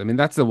Wiggins. I mean,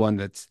 that's the one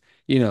that's,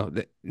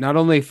 not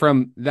only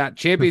from that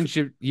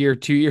championship year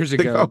 2 years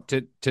ago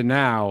to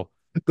now.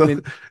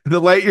 The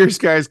light years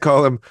guys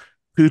call him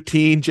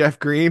Poutine Jeff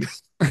Green.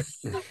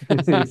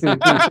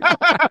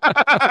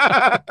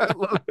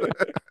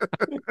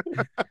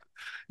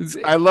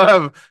 I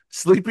love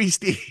Sleepy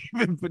Steve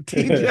and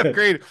Poutine Jeff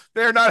Green.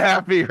 They're not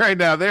happy right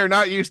now. They're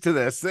not used to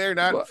this. They're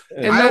not. Well,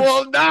 I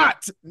will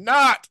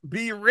not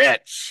be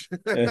rich.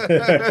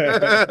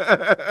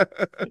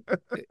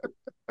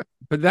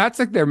 But that's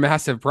like their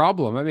massive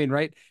problem. I mean,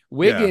 right?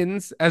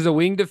 Wiggins as a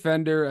wing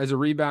defender, as a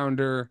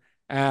rebounder,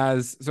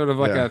 as sort of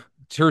like a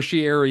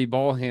tertiary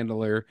ball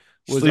handler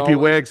was Sleepy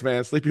Wiggs,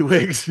 man. Sleepy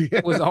Wiggs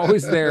was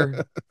always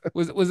there.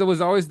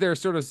 Was always their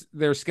sort of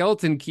their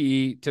skeleton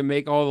key to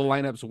make all the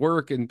lineups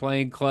work, and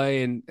playing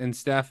Clay and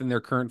Steph in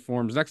their current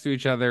forms next to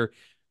each other.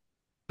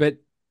 But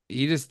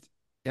he just,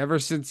 ever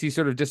since he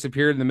sort of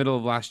disappeared in the middle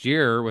of last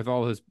year with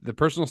all the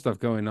personal stuff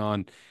going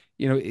on,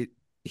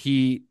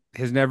 he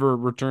has never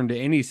returned to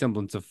any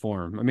semblance of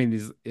form. I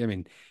mean,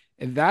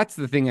 and that's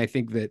the thing I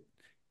think that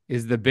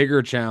is the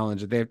bigger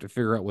challenge that they have to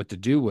figure out what to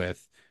do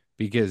with,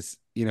 because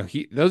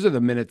those are the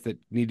minutes that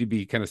need to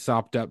be kind of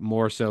sopped up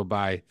more so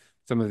by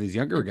some of these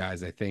younger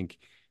guys. I think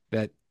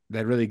that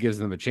really gives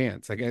them a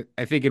chance. Like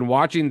I think in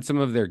watching some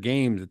of their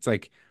games, it's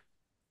like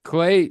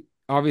Clay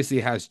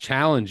obviously has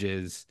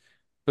challenges,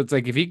 but it's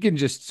like if he can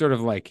just sort of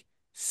like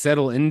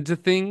settle into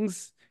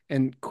things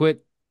and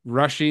quit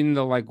rushing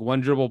the like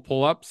one dribble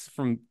pull-ups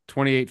from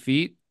 28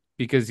 feet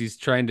because he's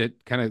trying to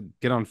kind of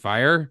get on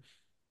fire,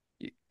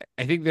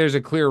 I think there's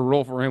a clear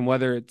role for him.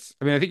 Whether it's,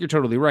 I think you're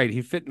totally right.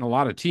 He fit in a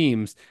lot of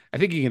teams. I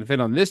think he can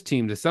fit on this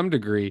team to some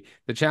degree.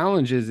 The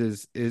challenge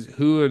is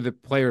who are the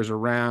players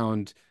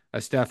around a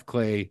Steph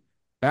Clay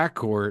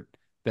backcourt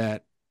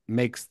that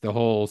makes the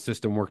whole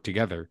system work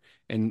together.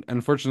 And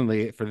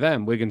unfortunately for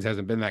them, Wiggins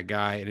hasn't been that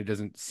guy, and it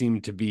doesn't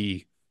seem to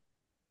be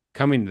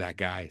coming to that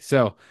guy.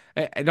 So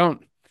I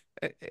don't,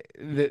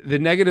 the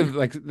negative,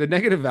 like the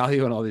negative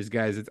value on all these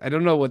guys, I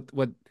don't know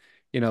what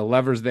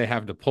levers they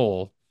have to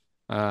pull.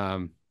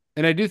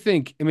 And I do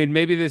think,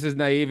 maybe this is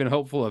naive and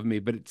hopeful of me,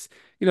 but it's,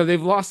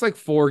 they've lost like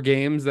 4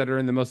 games that are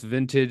in the most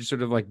vintage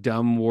sort of like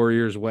dumb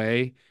Warriors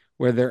way,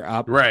 where they're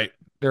up, right?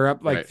 They're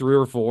up like 3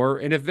 or 4.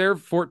 And if they're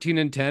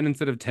 14-10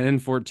 instead of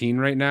 10-14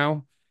 right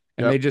now,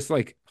 and they just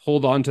like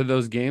hold on to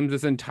those games,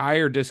 this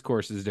entire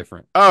discourse is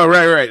different. Oh,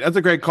 right. That's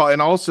a great call.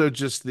 And also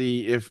just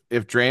if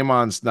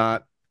Draymond's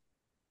not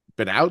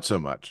been out so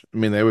much,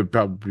 they would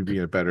probably be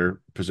in a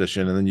better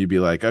position. And then you'd be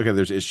like, okay,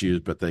 there's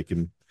issues, but they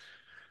can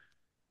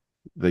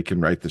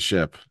right the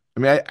ship.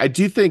 I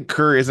do think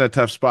Curry is in a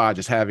tough spot,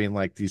 just having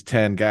like these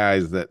 10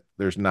 guys that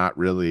there's not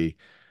really.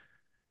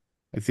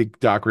 I think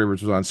Doc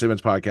Rivers was on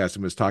Simmons' podcast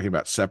and was talking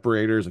about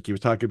separators. Like he was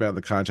talking about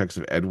the context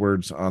of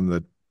Edwards on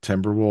the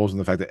Timberwolves and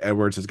the fact that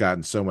Edwards has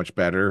gotten so much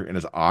better and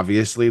is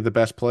obviously the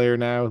best player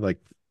now. Like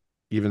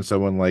even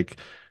someone like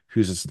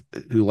who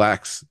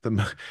lacks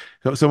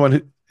someone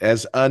who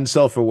as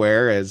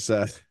unself-aware as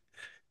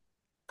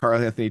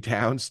Karl Anthony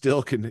Towns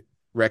still can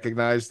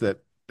recognize that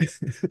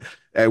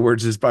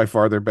Edwards is by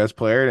far their best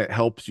player, and it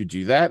helps you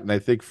do that. And I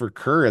think for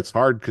Kerr, it's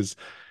hard because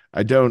I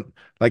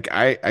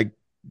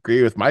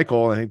agree with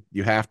Michael. I think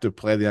you have to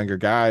play the younger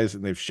guys,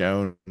 and they've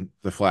shown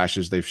the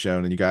flashes they've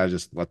shown, and you got to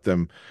just let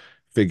them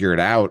figure it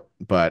out.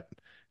 But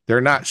they're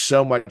not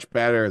so much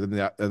better than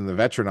the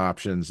veteran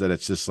options that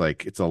it's just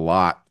like it's a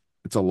lot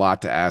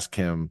to ask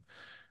him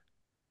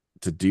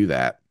to do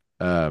that.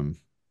 But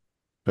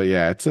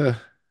yeah,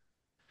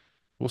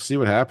 we'll see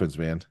what happens,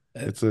 man.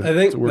 It's a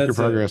work in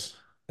progress.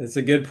 It's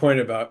a good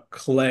point about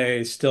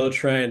Clay still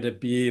trying to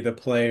be the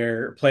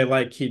player, play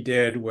like he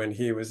did when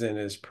he was in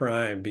his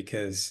prime,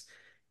 because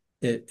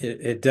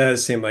it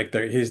does seem like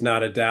he's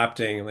not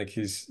adapting, like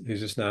he's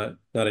just not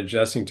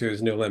adjusting to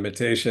his new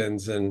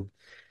limitations, and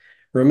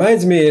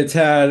reminds me a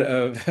tad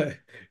of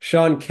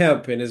Sean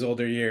Kemp in his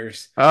older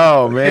years.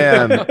 Oh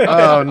man!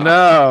 Oh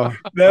no!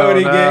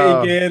 He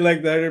gained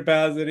like the 100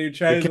 pounds, and he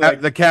tried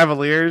the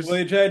Cavaliers. Well,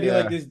 he tried to do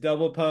like these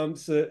double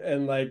pumps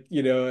and like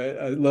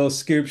a little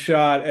scoop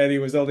shot, and he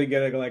was only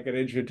getting like an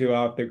inch or 2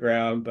 off the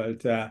ground.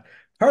 But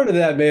part of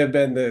that may have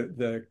been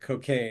the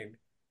cocaine.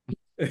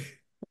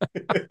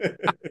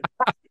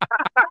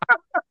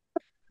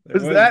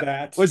 Was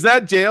that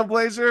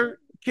Jailblazer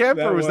Kemp,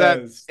 or was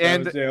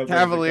that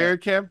Cavalier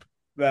Kemp?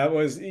 That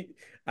was.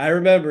 I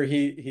remember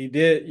he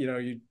did.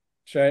 You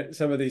try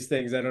some of these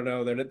things. I don't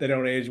know. They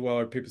don't age well,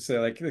 or people say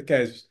like this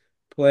guy's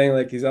playing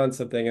like he's on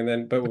something. And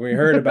then, but when we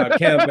heard about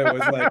Kemp,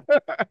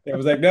 it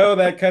was like no,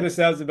 that kind of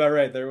sounds about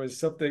right. There was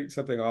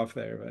something off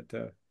there.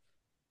 But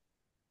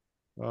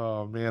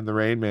oh man, the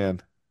Rain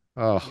Man.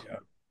 Oh. Yeah.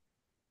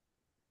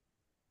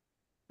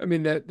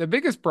 The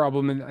biggest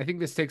problem, and I think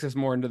this takes us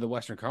more into the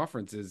Western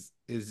Conference,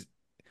 is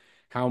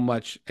how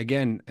much,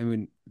 again,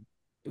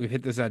 we've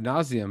hit this ad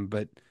nauseum,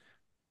 but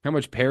how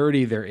much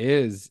parity there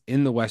is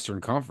in the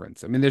Western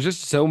Conference. There's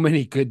just so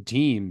many good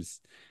teams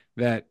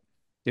that,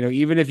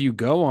 even if you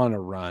go on a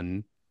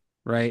run,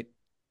 right,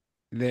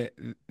 this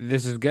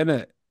is going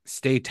to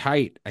stay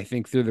tight, I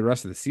think, through the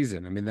rest of the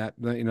season. That,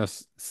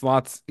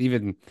 slots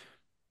even,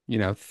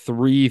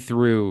 3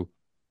 through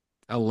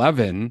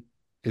 11,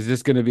 is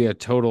this going to be a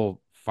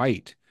total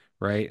fight,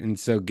 right? And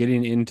so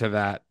getting into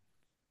that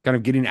kind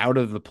of getting out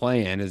of the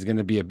play-in is going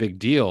to be a big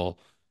deal.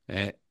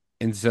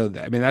 And so,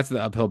 I mean, that's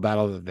the uphill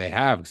battle that they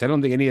have, because I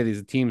don't think any of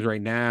these teams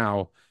right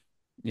now,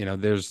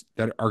 there's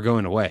that are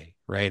going away,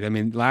 right? I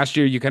mean, last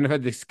year you kind of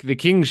had the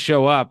Kings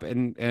show up,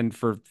 and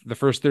for the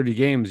first 30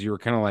 games, you were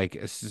kind of like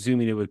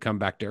assuming it would come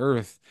back to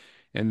earth,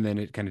 and then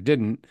it kind of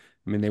didn't.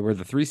 I mean, they were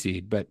the 3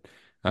 seed, but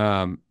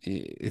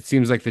it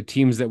seems like the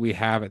teams that we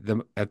have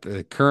at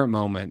the current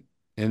moment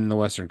in the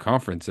Western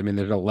Conference, I mean,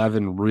 there's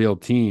 11 real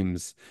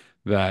teams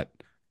that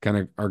kind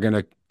of are going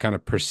to kind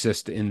of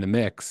persist in the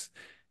mix.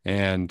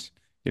 And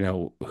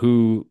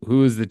who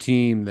is the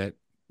team that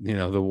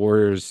the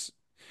Warriors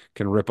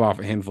can rip off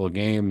a handful of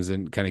games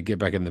and kind of get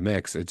back in the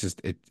mix? It's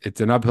just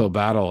it's an uphill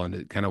battle, and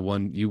it kind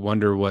of you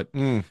wonder what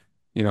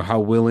how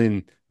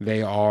willing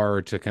they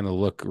are to kind of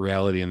look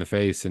reality in the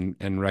face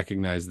and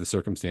recognize the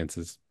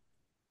circumstances.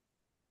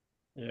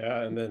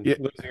 Yeah, and then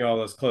losing all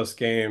those close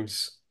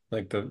games,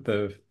 like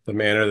the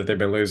manner that they've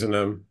been losing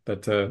them,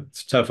 but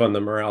it's tough on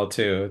the morale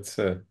too. It's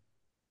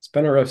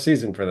been a rough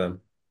season for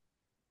them.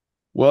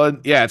 Well,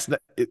 yeah, it's not,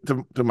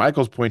 to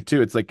Michael's point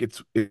too. It's like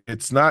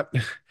it's not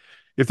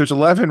if there's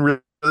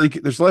 11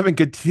 there's 11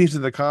 good teams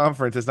in the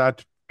conference. It's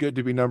not good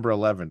to be number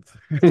 11th.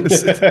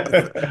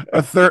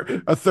 a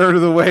third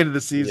of the way to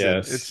the season.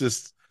 Yes.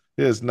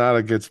 It is not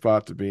a good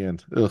spot to be in.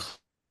 Ugh.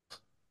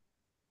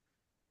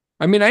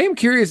 I mean, I am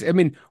curious. I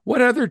mean,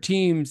 what other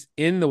teams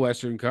in the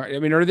Western Conference? I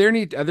mean, are there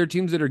any other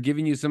teams that are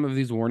giving you some of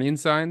these warning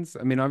signs?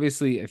 I mean,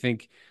 obviously, I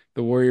think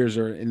the Warriors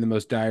are in the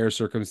most dire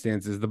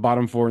circumstances. The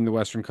bottom four in the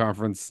Western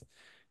Conference,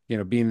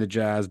 being the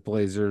Jazz,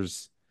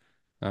 Blazers,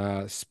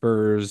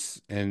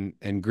 Spurs,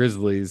 and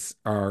Grizzlies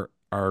are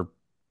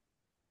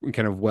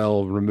kind of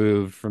well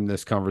removed from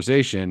this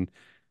conversation.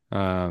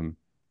 I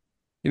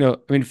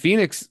mean,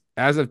 Phoenix,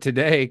 as of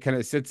today, kind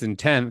of sits in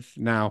 10th.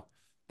 Now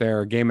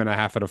they're a game and a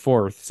half out of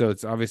 4th, so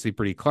it's obviously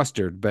pretty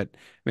clustered. But I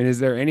mean, is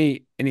there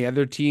any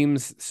other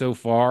teams so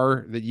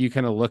far that you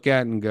kind of look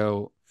at and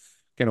go,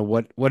 kind of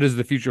what does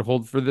the future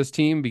hold for this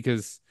team?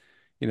 Because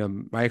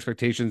my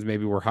expectations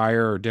maybe were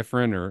higher or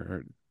different,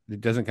 or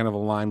it doesn't kind of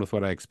align with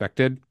what I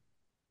expected.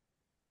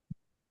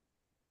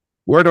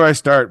 Where do I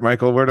start,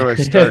 Michael? Where do I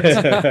start?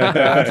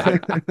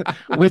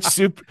 Which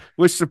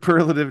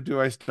superlative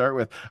do I start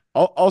with?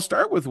 I'll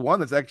start with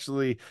one that's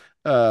actually,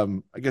 I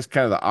guess,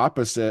 kind of the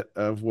opposite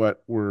of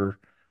what we're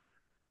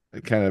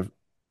kind of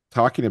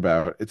talking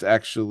about. It's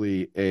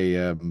actually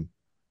a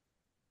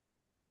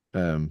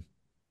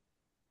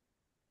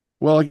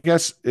well, I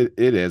guess it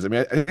is. I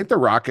mean, I think the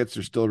Rockets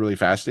are still really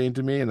fascinating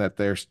to me, and that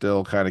they're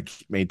still kind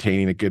of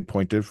maintaining a good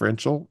point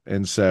differential.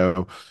 And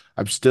so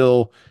I'm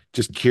still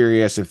just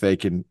curious if they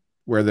can,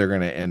 where they're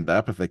going to end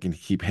up, if they can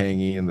keep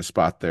hanging in the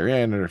spot they're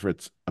in, or if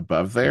it's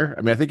above there.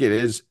 I mean, I think it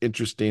is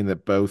interesting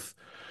that both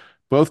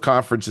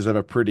conferences have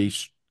a pretty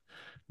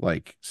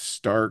like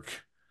stark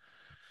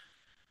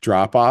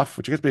drop off,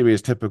 which I guess maybe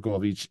is typical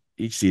of each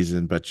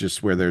season, but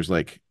just where there's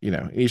like,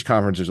 in each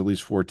conference there's at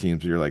least 4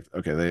 teams where you're like,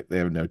 okay, they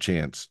have no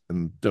chance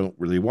and don't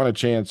really want a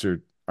chance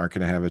or aren't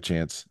going to have a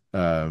chance.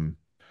 But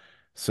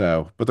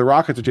the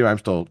Rockets are a team I'm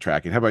still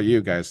tracking. How about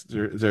you guys?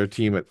 Is there a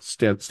team that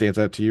stands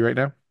out to you right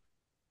now?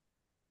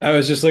 I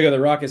was just looking at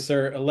the Rockets.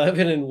 They're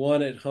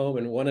 11-1 at home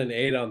and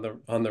 1-8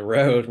 on the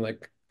road. I'm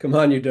like, come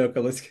on,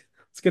 Udoka, let's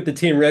get the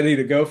team ready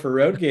to go for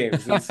road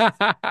games.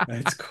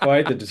 It's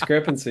quite the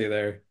discrepancy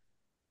there.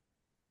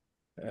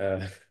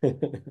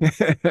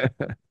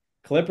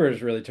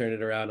 Clippers really turned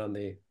it around on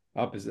the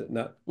opposite,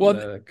 not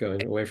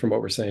going away from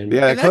what we're saying.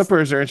 Yeah, the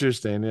Clippers are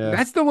interesting. Yeah,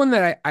 that's the one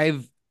that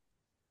I've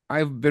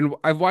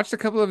watched a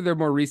couple of their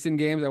more recent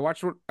games. I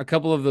watched a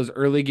couple of those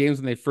early games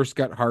when they first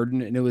got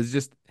Harden, and it was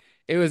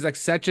like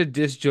such a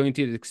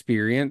disjointed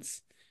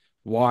experience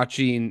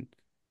watching.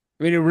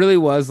 I mean, it really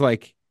was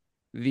like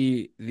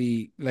the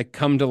like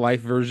come to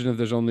life version of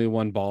there's only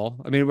one ball.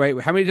 I mean, right?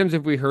 How many times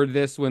have we heard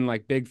this when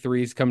like big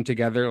threes come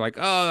together? Like,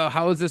 oh,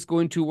 how is this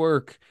going to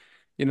work?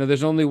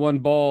 There's only one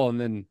ball,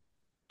 and then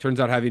turns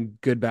out having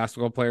good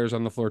basketball players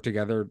on the floor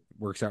together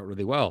works out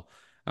really well.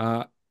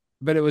 But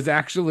it was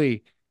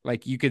actually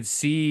like you could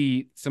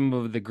see some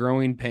of the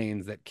growing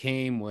pains that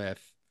came with,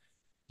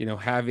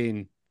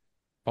 having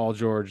Paul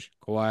George,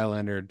 Kawhi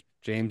Leonard,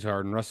 James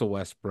Harden, Russell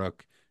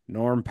Westbrook,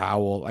 Norm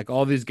Powell, like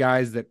all these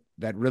guys that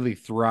really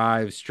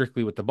thrive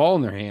strictly with the ball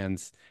in their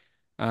hands.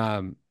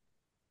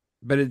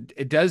 But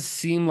it does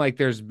seem like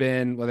there's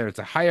been, whether it's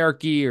a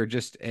hierarchy or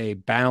just a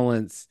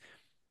balance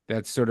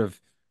that's sort of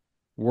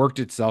worked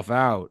itself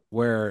out,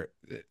 where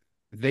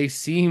they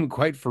seem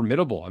quite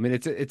formidable. I mean,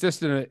 it's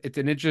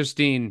an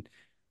interesting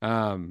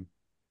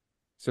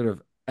sort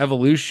of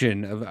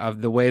evolution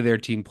of the way their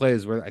team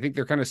plays, where I think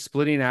they're kind of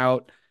splitting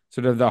out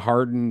sort of the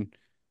Harden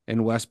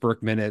and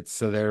Westbrook minutes,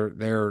 so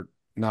they're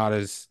not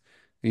as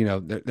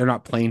they're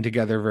not playing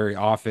together very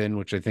often,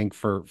 which I think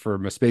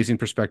from a spacing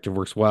perspective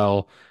works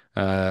well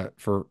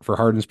for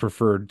Harden's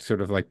preferred sort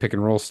of like pick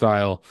and roll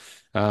style,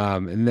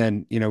 and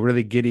then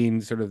really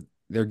getting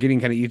they're getting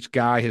kind of each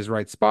guy his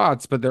right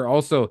spots, but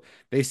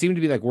they seem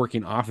to be like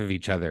working off of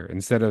each other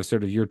instead of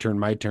sort of your turn,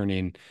 my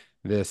turning.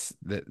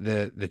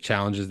 the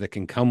challenges that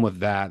can come with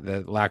that,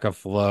 the lack of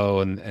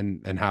flow,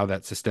 and how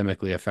that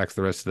systemically affects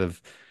the rest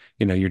of,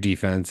 your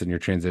defense and your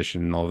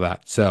transition and all of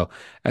that. So,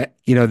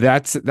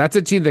 that's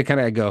a team that kind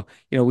of go,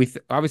 we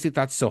obviously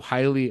thought so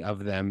highly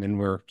of them, and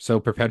we're so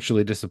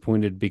perpetually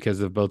disappointed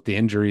because of both the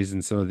injuries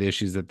and some of the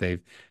issues that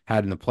they've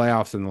had in the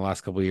playoffs in the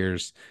last couple of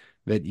years,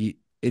 that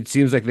it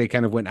seems like they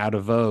kind of went out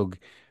of vogue.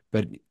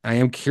 But I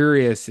am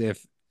curious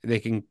if they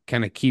can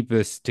kind of keep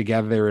this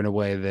together in a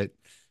way that,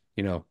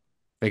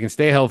 they can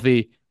stay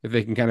healthy, if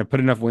they can kind of put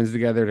enough wins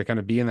together to kind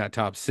of be in that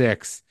top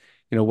six,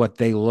 what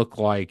they look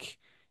like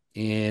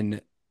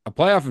in a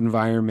playoff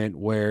environment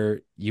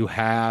where you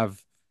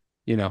have,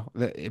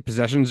 the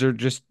possessions are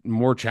just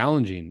more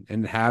challenging,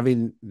 and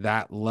having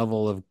that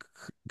level of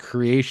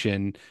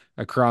creation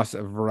across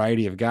a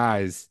variety of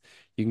guys,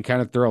 you can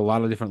kind of throw a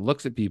lot of different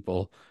looks at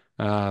people.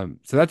 So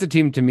that's a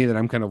team to me that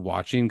I'm kind of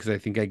watching, because I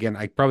think, again,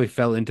 I probably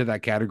fell into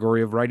that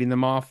category of writing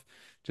them off,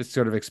 just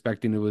sort of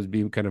expecting it was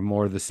be kind of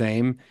more of the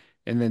same.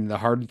 And then the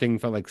Harden thing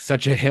felt like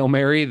such a Hail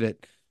Mary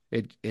that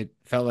it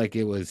felt like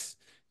it was,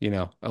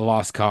 a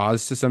lost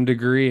cause to some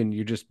degree, and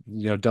you're just,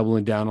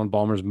 doubling down on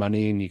Ballmer's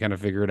money, and you kind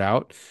of figure it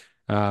out.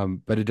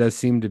 But it does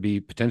seem to be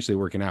potentially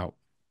working out.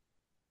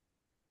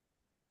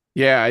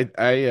 Yeah,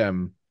 I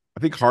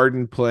think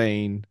Harden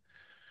playing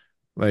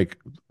like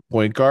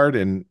point guard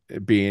and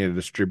being a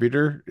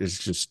distributor is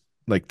just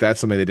like that's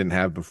something they didn't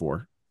have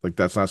before. Like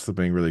that's not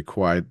something really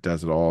Kawhi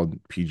does at all.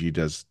 PG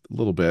does a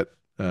little bit.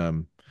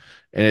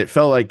 And it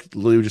felt like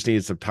Lou just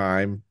needed some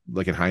time,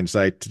 like in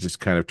hindsight, to just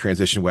kind of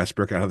transition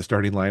Westbrook out of the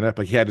starting lineup.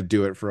 Like he had to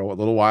do it for a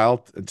little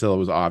while until it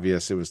was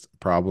obvious it was a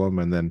problem,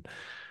 and then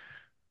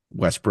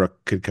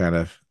Westbrook could kind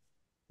of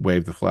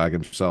wave the flag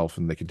himself,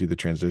 and they could do the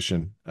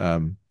transition.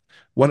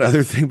 One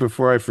other thing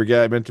before I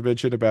forget, I meant to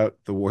mention about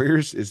the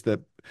Warriors is that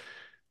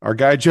our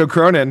guy Joe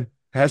Cronin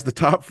has the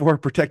top 4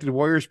 protected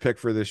Warriors pick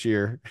for this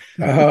year.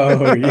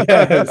 Oh,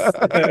 yes.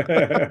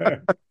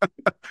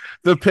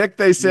 The pick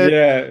they said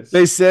Yes.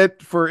 they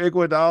said for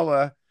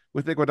Iguodala,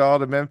 with Iguodala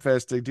to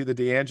Memphis, to do the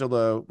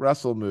D'Angelo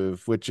Russell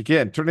move, which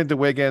again turned into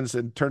Wiggins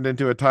and turned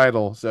into a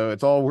title. So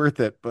it's all worth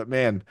it. But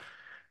man,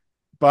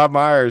 Bob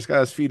Myers got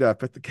his feet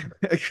up at the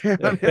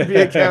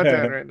NBA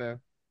countdown right now.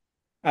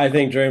 I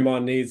think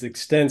Draymond needs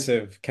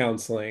extensive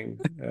counseling.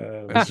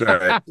 That's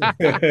right.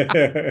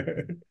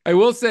 I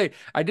will say,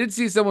 I did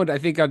see someone, I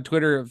think on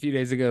Twitter a few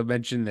days ago,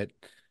 mention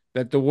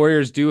that the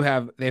Warriors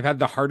they've had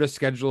the hardest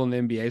schedule in the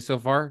NBA so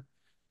far.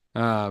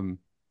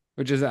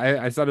 Which is,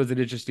 I thought it was an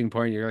interesting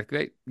point. You're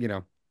like,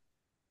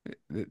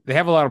 they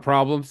have a lot of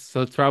problems,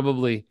 so it's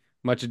probably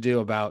much ado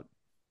about,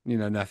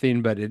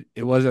 nothing, but it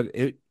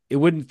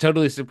wouldn't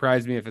totally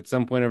surprise me if at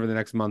some point over the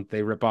next month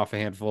they rip off a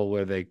handful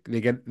where they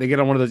get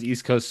on one of those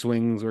East Coast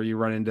swings where you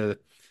run into,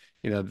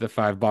 the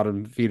 5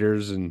 bottom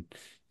feeders, and,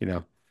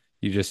 you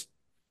just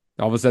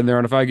all of a sudden they're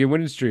on a 5-game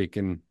winning streak,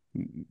 and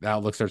the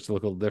outlook starts to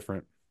look a little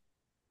different.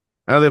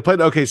 I know they played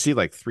OKC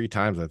like 3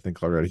 times, I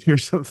think, already or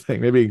something,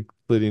 maybe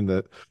including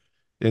the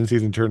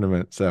in-season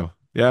tournament. So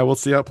yeah, we'll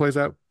see how it plays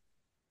out.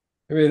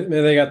 Maybe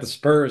they got the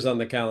Spurs on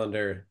the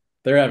calendar.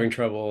 They're having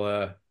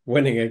trouble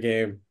winning a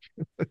game.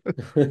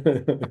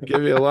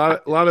 Give you a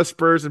lot of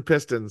Spurs and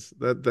Pistons.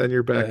 Then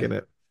you're back in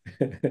it.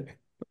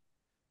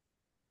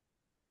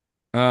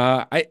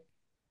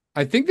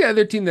 I think the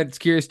other team that's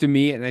curious to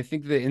me, and I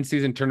think the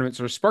in-season tournament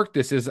sort of sparked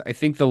this, is I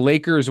think the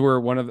Lakers were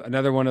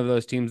another one of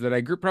those teams that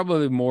I grew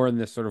probably more in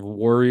this sort of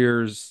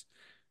Warriors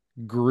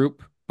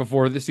group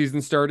before the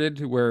season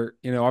started, where,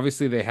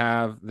 obviously they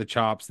have the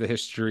chops, the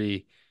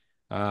history,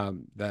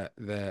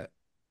 the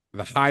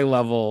high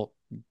level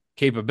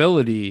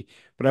capability,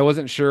 but I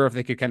wasn't sure if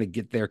they could kind of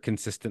get there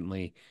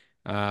consistently.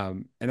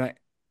 And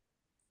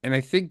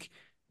I think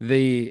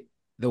the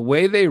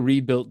way they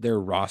rebuilt their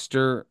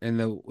roster, and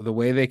the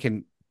way they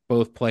can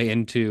both play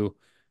into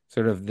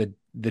sort of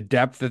the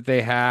depth that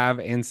they have,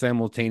 and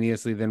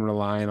simultaneously then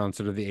relying on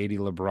sort of the AD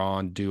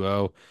LeBron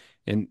duo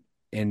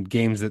in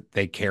games that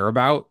they care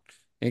about.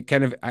 It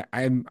kind of,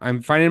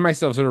 I'm finding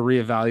myself sort of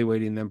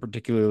reevaluating them,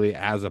 particularly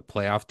as a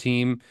playoff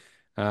team.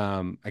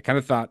 I kind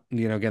of thought,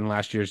 again,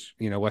 last year's,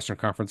 Western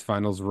Conference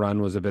Finals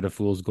run was a bit of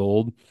fool's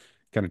gold.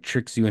 Kind of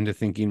tricks you into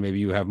thinking maybe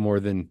you have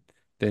more than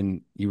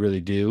you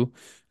really do.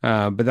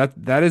 But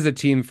that is a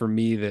team for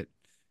me that,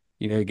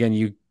 again,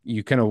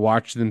 you kind of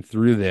watch them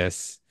through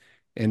this,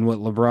 and what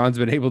LeBron's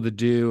been able to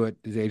do at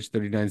his age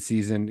 39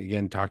 season,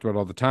 again, talked about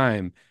all the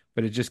time,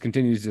 but it just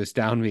continues to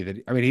astound me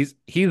that, I mean,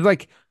 he's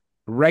like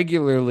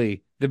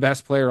regularly the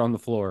best player on the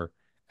floor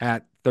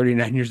at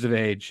 39 years of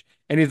age.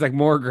 And he's like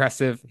more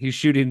aggressive. He's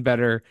shooting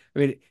better. I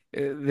mean,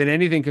 than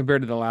anything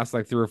compared to the last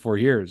like 3 or 4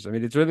 years. I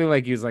mean, it's really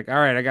like he's like, all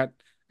right, I got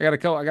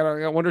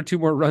 1 or 2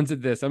 more runs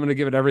at this. I'm going to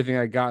give it everything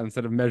I got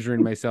instead of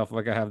measuring myself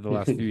like I have the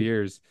last few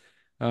years.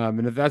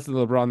 And if that's the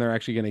LeBron they're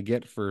actually going to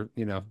get for,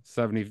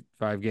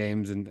 75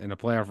 games and a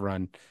playoff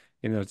run,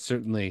 it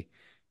certainly,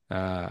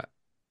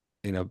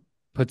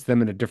 puts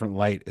them in a different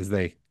light as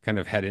they kind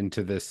of head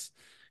into this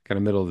kind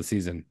of middle of the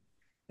season.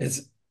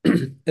 It's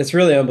it's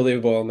really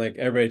unbelievable. And like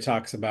everybody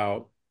talks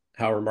about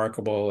how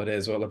remarkable it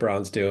is what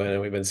LeBron's doing,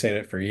 and we've been saying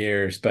it for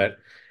years. But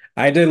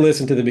I did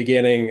listen to the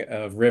beginning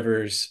of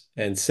Rivers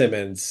and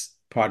Simmons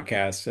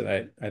podcast,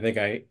 and I think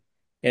I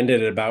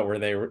ended it about where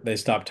they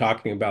stopped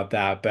talking about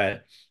that.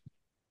 But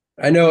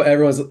I know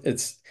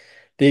it's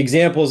the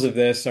examples of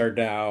this are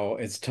now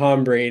it's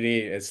Tom Brady,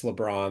 it's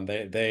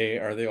LeBron. They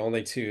are the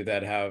only two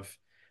that have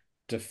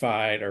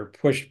defied or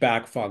pushed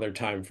back Father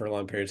Time for a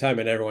long period of time,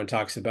 and everyone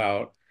talks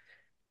about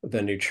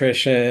the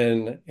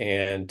nutrition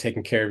and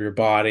taking care of your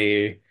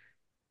body.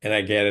 And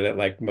I get it.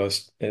 Like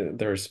most,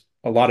 there's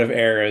a lot of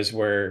eras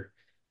where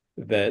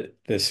that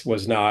this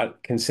was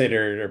not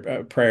considered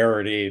a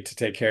priority to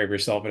take care of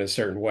yourself in a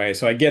certain way.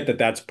 So I get that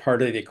that's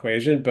part of the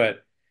equation,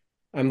 but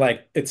I'm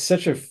like, it's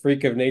such a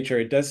freak of nature.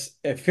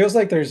 It feels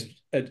like there's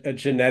a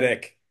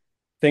genetic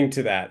thing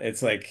to that.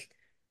 It's like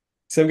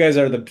some guys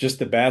are just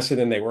the best and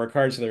then they work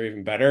hard, so they're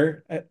even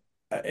better.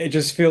 It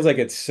just feels like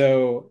it's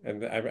so,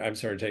 and I'm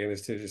sort of taking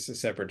this to just a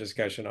separate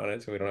discussion on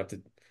it, so we don't have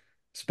to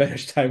spend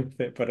much time with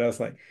it. But I was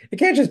like, it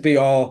can't just be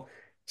all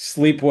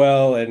sleep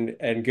well and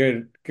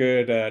good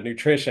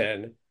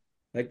nutrition.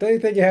 Like, don't you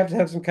think you have to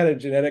have some kind of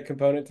genetic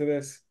component to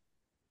this?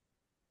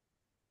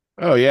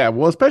 Oh yeah,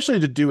 well, especially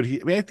to do what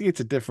he. I mean, I think it's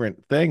a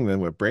different thing than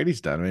what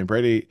Brady's done. I mean,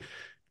 Brady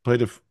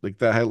played like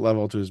that high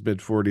level to his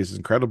mid 40s is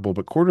incredible,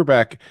 but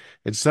quarterback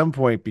at some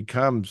point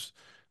becomes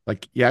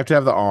like you have to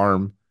have the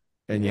arm,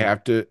 and Mhm. you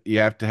have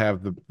to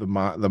have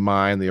the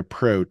mind, the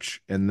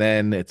approach, and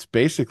then it's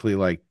basically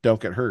like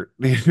don't get hurt.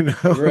 You know,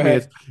 I mean,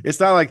 Right. it's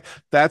not like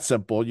that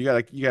simple. You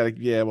gotta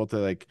be able to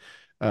like,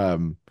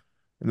 um,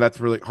 and that's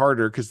really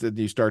harder because then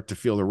you start to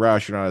feel the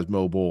rush. You're not as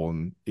mobile,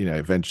 and you know,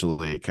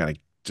 eventually it kind of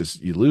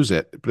just you lose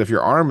it. But if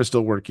your arm is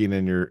still working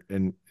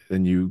and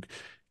and you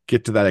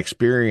get to that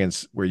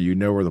experience where you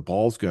know where the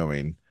ball's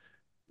going,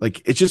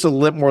 like it's just a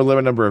more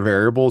limited number of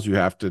variables you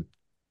have to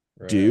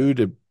Right. do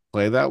to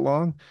play that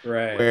long.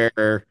 Right.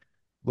 Where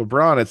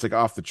LeBron, it's like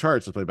off the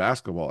charts to play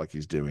basketball like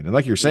he's doing. And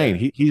like you're saying,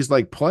 Yeah. he's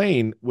like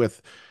playing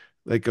with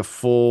like a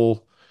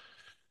full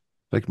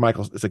like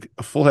Michael, it's like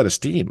a full head of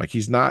steam. Like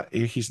he's not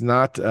like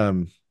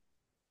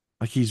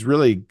he's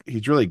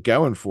really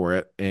going for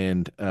it.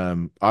 And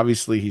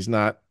obviously he's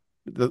not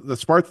the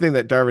smart thing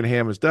that Darvin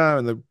Ham has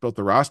done and both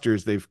the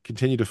rosters, they've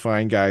continued to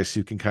find guys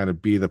who can kind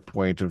of be the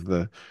point of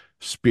the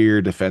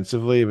spear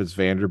defensively. If it's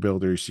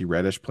Vanderbilt or you see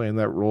Reddish playing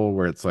that role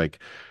where it's like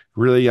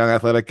really young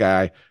athletic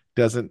guy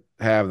doesn't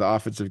have the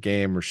offensive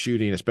game or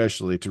shooting,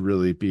 especially to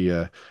really be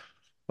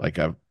like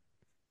a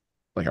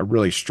like a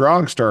really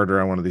strong starter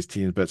on one of these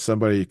teams, but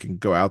somebody you can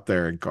go out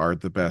there and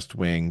guard the best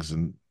wings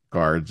and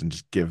guards and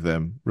just give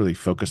them really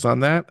focus on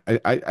that.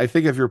 I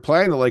think if you're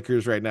playing the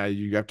Lakers right now,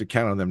 you have to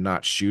count on them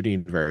not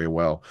shooting very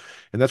well.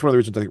 And that's one of the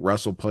reasons I think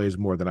Russell plays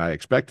more than I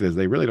expected is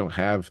they really they don't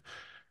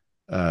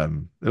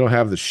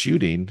have the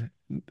shooting.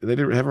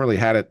 Haven't really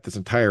had it this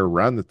entire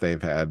run that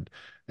they've had.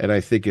 And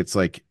I think it's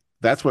like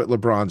that's what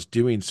LeBron's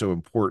doing so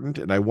important.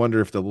 And I wonder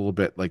if the little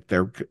bit like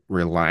they're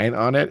relying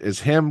on it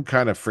is him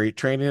kind of freight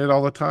training it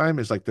all the time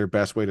is like their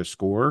best way to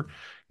score.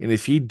 And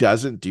if he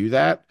doesn't do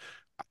that,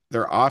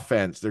 their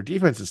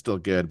defense is still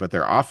good, but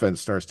their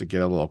offense starts to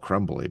get a little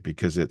crumbly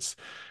because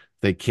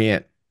they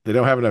can't, they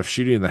don't have enough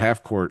shooting in the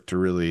half court to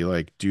really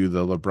like do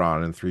the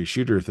LeBron and three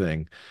shooter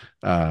thing.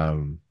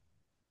 Um,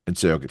 and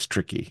so it gets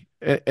tricky.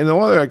 And the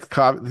one other like,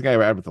 thing I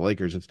would add with the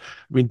Lakers is,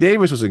 I mean,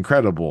 Davis was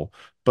incredible,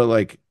 but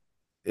like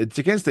it's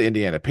against the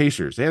Indiana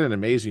Pacers. They had an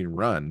amazing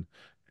run,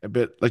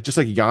 but like just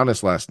like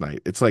Giannis last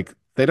night, it's like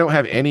they don't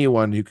have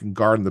anyone who can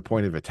guard in the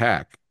point of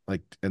attack,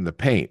 like in the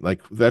paint.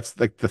 Like that's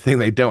like the thing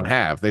they don't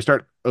have. They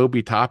start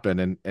Obi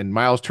Toppin and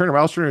Miles Turner.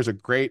 Miles Turner is a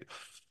great.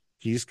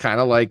 He's kind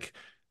of like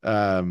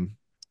um,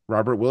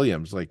 Robert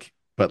Williams, like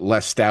but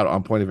less stout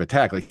on point of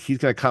attack. Like he's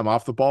going to come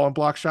off the ball and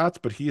block shots,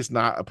 but he is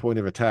not a point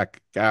of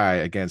attack guy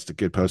against a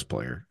good post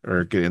player or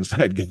a good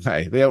inside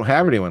guy. They don't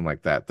have anyone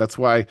like that. That's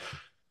why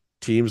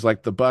teams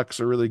like the Bucks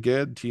are really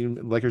good, team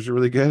Lakers are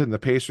really good, and the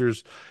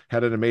Pacers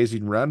had an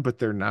amazing run, but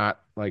they're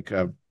not like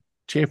a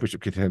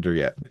championship contender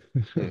yet.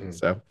 Mhm.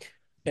 So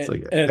it's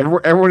like And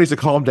everyone needs to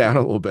calm down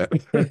a little bit.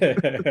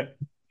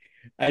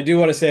 I do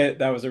want to say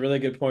that was a really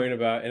good point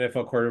about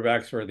NFL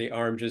quarterbacks where the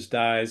arm just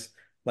dies.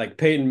 Like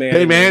Peyton Hey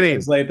Manning in his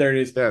Manning, late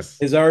 30s, yes.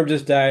 his arm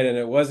just died, and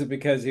it wasn't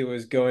because he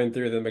was going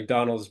through the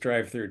McDonald's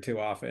drive-through too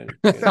often.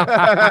 He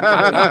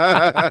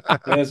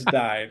just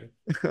died.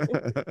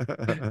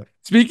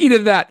 Speaking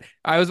of that,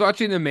 I was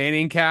watching the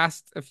Manning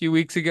cast a few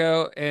weeks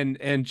ago, and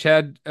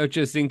Chad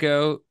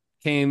Ochocinco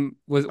Oh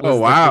was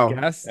the wow.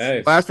 guest.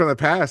 Nice. Blast from the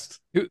past.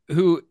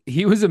 Who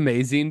he was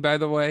amazing, by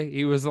the way.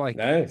 He was like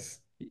Nice.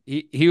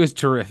 he was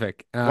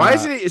terrific. Why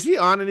is he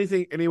on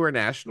anything anywhere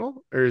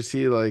national? Or is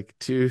he like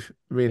too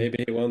I mean,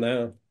 Maybe he will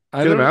now.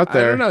 get him out I don't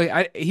there.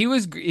 know. He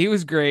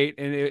was great,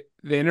 and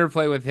the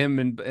interplay with him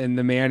and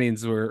the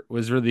Mannings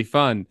was really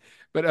fun.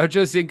 But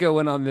Ocho Cinco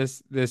went on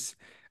this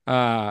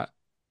uh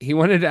he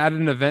wanted to add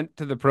an event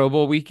to the Pro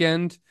Bowl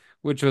weekend,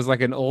 which was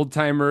like an old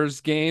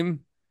timers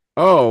game.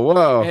 Oh,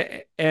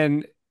 whoa.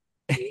 And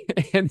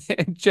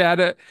and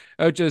Chad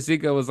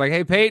Ochocinco was like,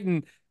 "Hey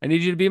Peyton, I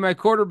need you to be my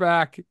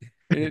quarterback."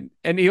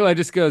 And Eli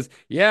just goes,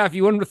 yeah, if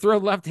you want him to throw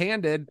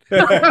left-handed.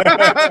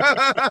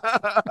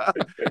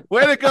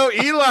 Way to go,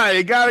 Eli.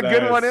 You got a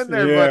good one in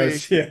there, buddy.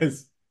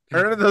 Yes.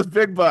 Earning those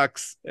big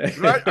bucks.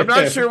 I'm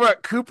not sure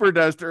what Cooper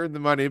does to earn the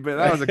money, but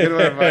that was a good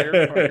one by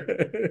your part.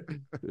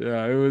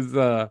 Yeah, it was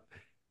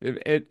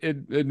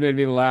it made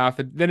me laugh.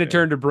 And then it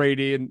turned to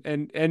Brady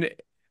and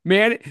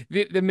man,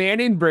 the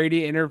Manning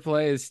Brady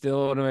interplay is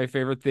still one of my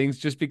favorite things,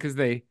 just because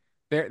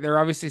they're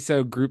obviously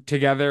so grouped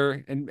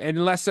together,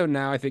 and less so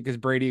now, I think, because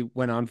Brady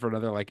went on for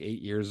another like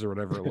 8 years or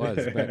whatever it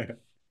was. But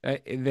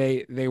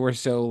they were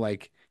so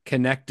like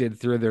connected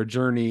through their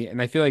journey,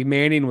 and I feel like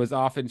Manning was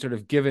often sort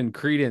of given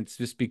credence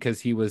just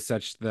because he was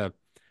such the,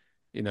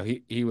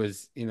 he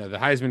was, the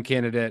Heisman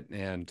candidate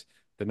and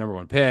the number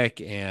one pick,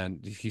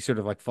 and he sort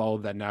of like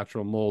followed that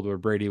natural mold, where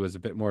Brady was a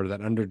bit more of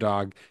that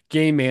underdog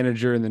game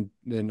manager, and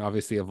then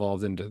obviously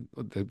evolved into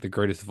the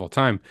greatest of all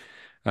time.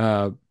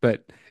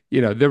 But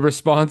the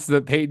response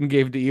that Peyton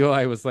gave to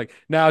Eli was like,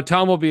 "Now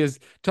Tom will be his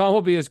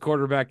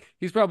quarterback.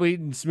 He's probably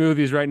eating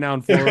smoothies right now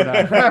in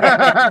Florida."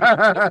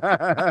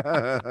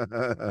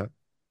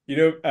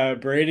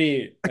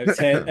 Brady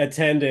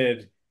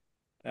attended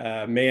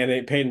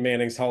Peyton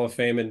Manning's Hall of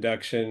Fame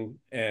induction,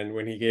 and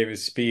when he gave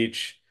his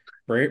speech,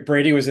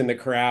 Brady was in the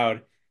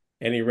crowd,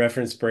 and he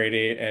referenced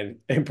Brady, and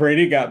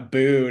Brady got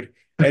booed.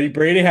 And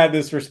Brady had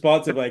this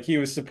response of like he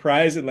was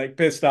surprised and like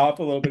pissed off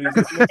a little bit. He's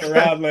just looking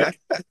around like,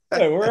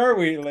 where are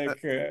we?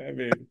 Like, I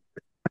mean,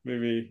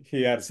 maybe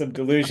he had some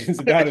delusions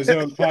about his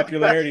own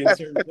popularity in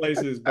certain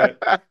places.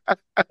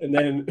 And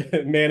then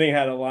Manning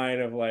had a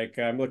line of like,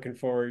 I'm looking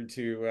forward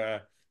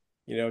to,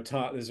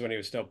 Tom. This is when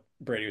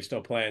Brady was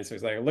still playing. So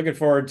he's like, looking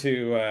forward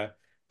to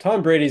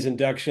Tom Brady's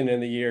induction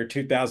in the year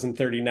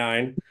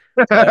 2039.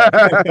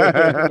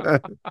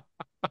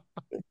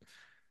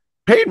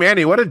 Peyton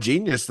Manning, what a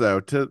genius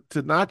though, to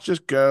not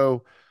just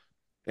go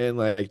and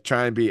like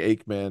try and be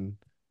Aikman.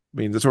 I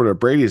mean, that's sort of what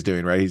Brady's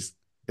doing, right?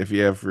 If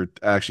he ever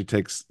actually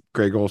takes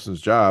Greg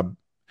Olson's job,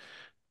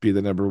 be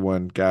the number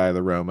one guy, the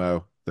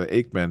Romo, the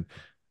Aikman.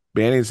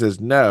 Manning says,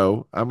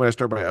 no, I'm going to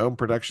start my own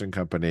production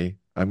company.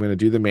 I'm going to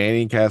do the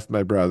Manning cast with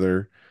my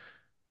brother.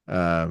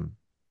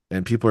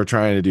 And people are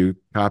trying to do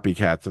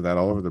copycats of that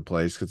all over the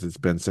place because it's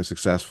been so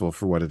successful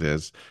for what it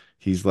is.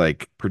 He's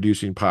like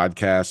producing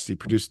podcasts. He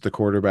produced the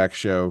quarterback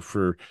show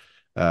for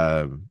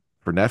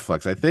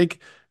Netflix. I think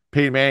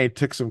Peyton Manning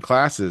took some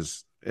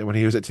classes when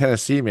he was at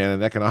Tennessee, man,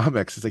 in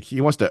economics. It's like he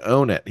wants to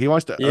own it. He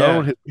wants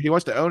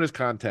to own his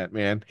content,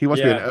 man. He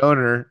wants to be an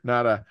owner,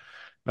 not a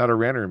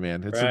renter,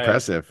 man. It's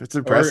impressive. It's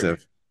impressive.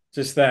 Or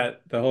just the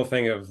whole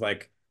thing of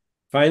like,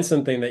 find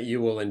something that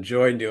you will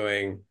enjoy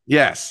doing.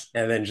 Yes.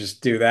 And then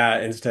just do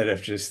that instead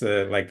of just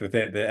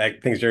the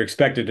things you're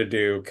expected to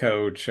do,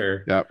 coach,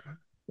 or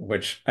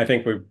which I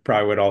think we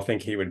probably would all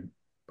think he would.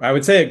 I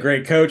would say a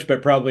great coach,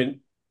 but probably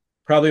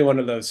one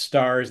of those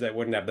stars that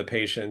wouldn't have the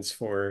patience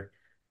for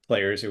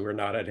players who were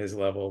not at his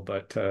level,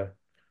 but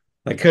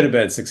like could have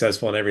been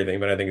successful in everything.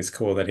 But I think it's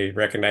cool that he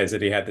recognized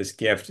that he had this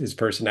gift, his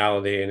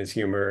personality and his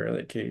humor,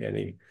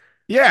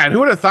 and who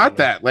would have thought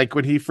that? Like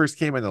when he first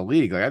came in the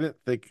league, like I didn't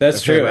think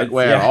that's true that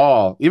way at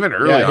all. Even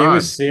early on, he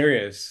was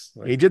serious.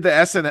 He did the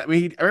SNL. I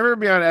mean, I remember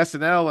being on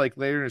SNL like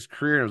later in his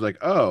career, and it was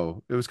like,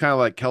 oh, it was kind of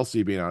like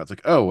Kelsey being on. It's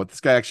like, oh, what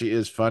this guy actually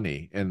is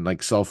funny and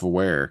like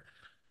self-aware,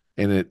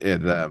 and it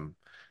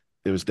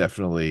was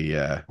definitely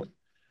it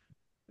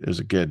was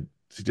a good.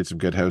 He did some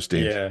good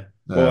hosting. Yeah.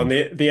 Well, and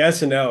the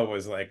SNL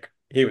was like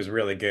he was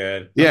really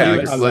good. Yeah,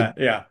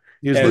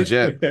 he was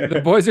legit. The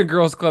Boys and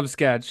Girls Club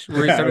sketch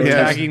where he started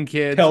tagging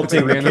kids,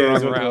 pelting the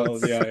kids with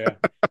routes.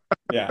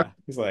 Yeah.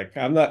 He's like,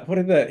 I'm not. What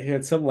did that? He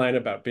had some line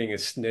about being a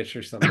snitch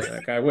or something.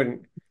 Like, I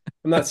wouldn't.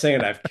 I'm not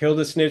saying I've killed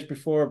a snitch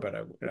before, but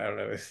I don't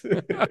know.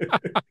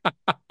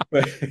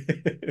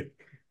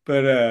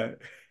 but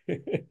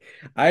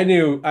I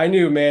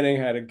knew Manning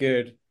had a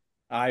good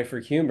eye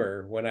for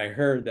humor when I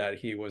heard that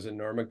he was a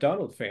Norm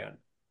Macdonald fan.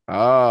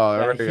 Oh,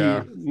 there we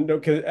go.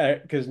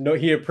 Because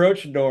he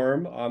approached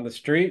Norm on the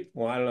street.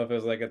 Well, I don't know if it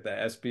was like at the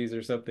ESPYs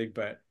or something,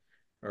 but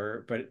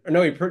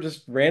no, he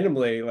just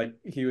randomly, like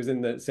he was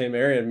in the same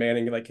area, and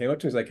Manning like came up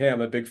to him, was like, "Hey, I'm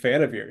a big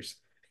fan of yours,"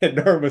 and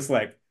Norm was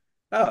like,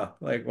 "Oh,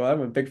 like, well,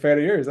 I'm a big fan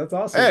of yours. That's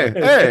awesome."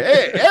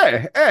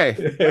 Hey.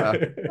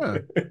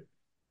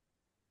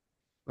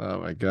 Oh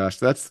my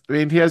gosh, I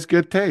mean, he has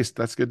good taste.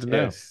 That's good to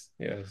know.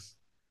 Yes.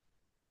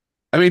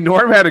 I mean,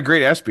 Norm had a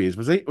great ESPYs.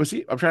 Was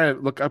he? I'm trying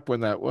to look up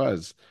when that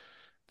was.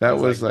 That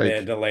was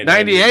like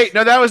 98.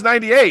 No, that was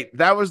 98.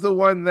 That was the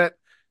one that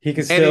he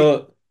could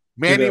still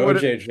Manning do the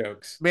OJ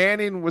jokes.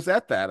 Manning was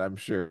at that, I'm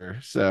sure.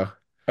 So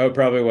it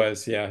probably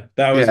was. Yeah,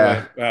 that was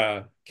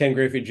when Ken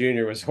Griffey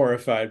Jr. was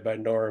horrified by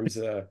Norm's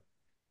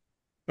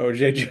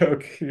OJ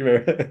joke.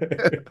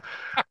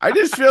 I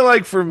just feel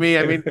like for me,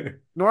 I mean,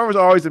 Norm was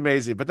always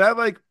amazing, but that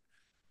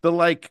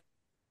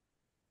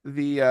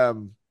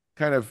the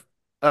kind of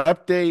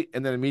update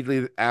and then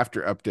immediately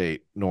after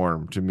update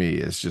Norm to me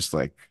is just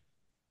like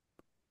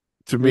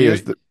Were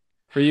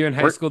you in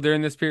high school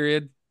during this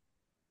period?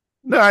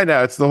 No, I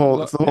know it's the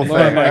whole thing.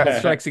 Michael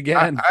strikes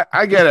again.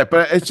 I get it,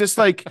 but it's just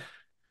like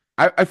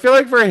I feel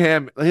like for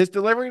him, his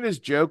delivering his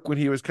joke when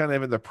he was kind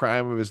of in the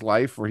prime of his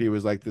life, where he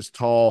was like this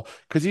tall,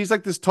 because he's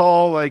like this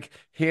tall, like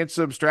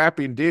handsome,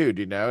 strapping dude,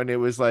 and it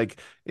was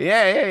like,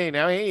 yeah, and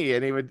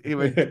he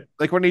would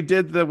like when he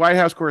did the White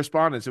House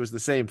Correspondence, it was the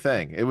same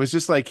thing. It was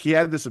just like he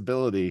had this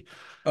ability.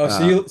 Oh,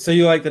 so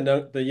you like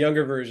the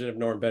younger version of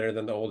Norm better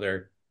than the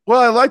older? Well,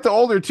 I like the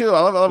older too.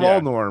 I love Yeah.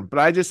 all Norm, but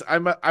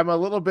I'm a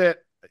little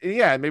bit,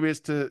 yeah. Maybe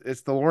it's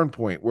the Lorne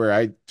point where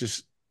I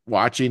just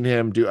watching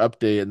him do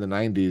Update in the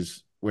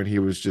 '90s when he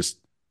was just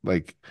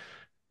like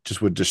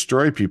just would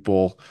destroy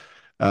people,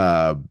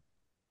 uh,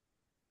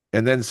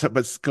 and then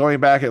but going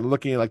back and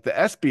looking at like the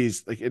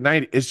ESPYS like in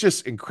 '90, it's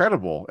just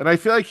incredible. And I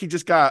feel like he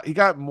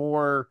got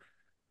more.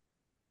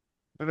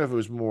 I don't know if it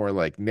was more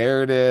like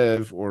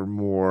narrative or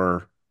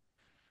more.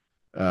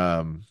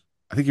 I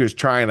think he was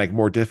trying like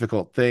more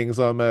difficult things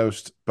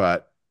almost,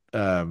 but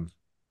I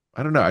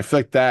don't know. I feel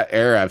like that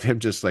era of him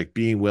just like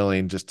being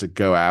willing just to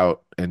go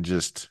out and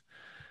just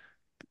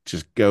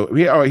go.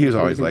 He was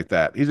always like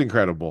that. He's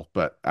incredible,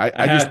 but I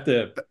just have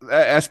to.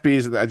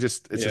 SBs.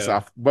 It's just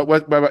off.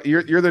 What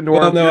you're the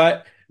norm.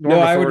 Well, Norm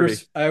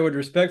I would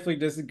respectfully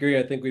disagree.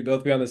 I think we'd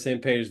both be on the same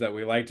page that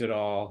we liked it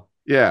all.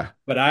 Yeah,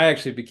 but I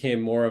actually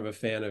became more of a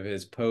fan of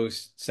his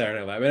post Saturday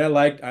Night Live. I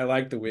mean, I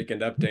liked the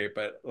Weekend Update,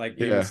 but like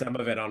even some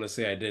of it,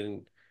 honestly, I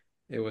didn't.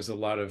 It was a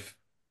lot of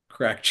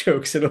crack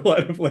jokes and a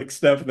lot of like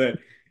stuff that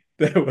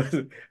was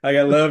like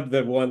I loved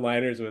the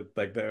one-liners with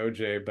like the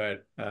OJ,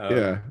 but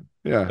yeah.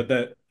 But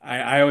that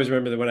I always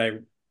remember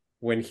that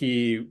when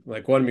he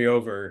like won me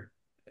over,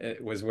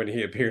 it was when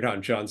he appeared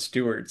on Jon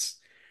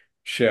Stewart's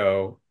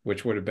show,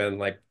 which would have been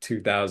like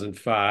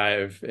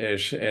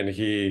 2005-ish,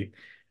 and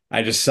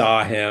I just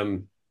saw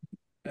him.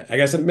 I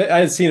guess I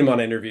had seen him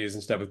on interviews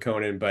and stuff with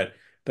Conan, but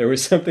there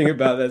was something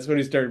about that's when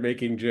he started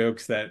making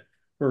jokes that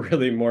were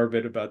really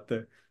morbid about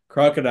the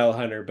crocodile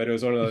hunter. But it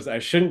was one of those, I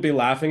shouldn't be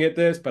laughing at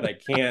this, but I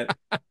can't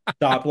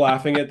stop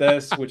laughing at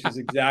this, which is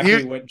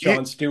exactly what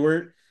Jon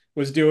Stewart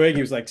was doing.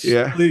 He was like,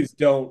 please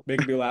don't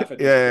make me laugh at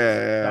this.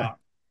 Yeah.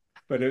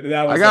 But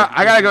that was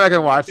I gotta go back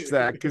and watch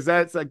that because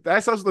that's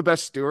also the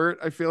best Stewart.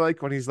 I feel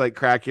like when he's like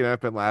cracking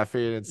up and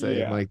laughing and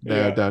saying like,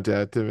 "No, don't do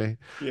that to me."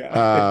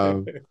 Yeah.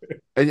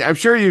 And I'm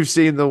sure you've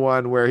seen the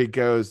one where he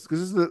goes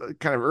because this is the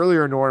kind of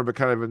earlier Norm, but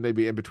kind of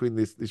maybe in between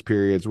these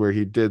periods where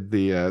he did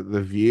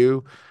the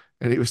View,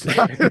 and he was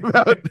talking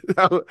about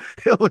how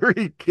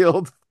Hillary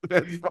killed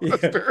Ben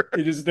Foster.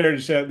 He just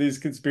started shouting these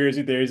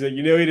conspiracy theories that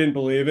he didn't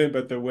believe in,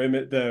 but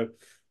the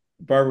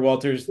Barbara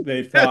Walters,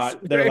 they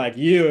thought they're like,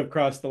 you have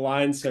crossed the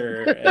line,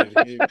 sir, and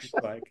he was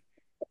just like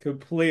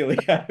completely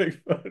having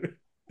fun.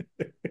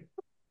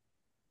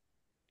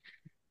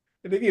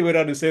 I think he went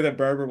on to say that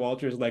Barbara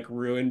Walters like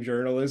ruined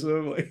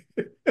journalism. Like,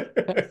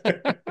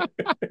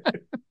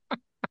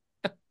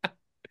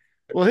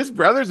 well, his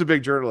brother's a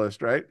big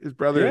journalist, right? His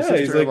brother and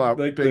sister-in-law,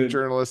 big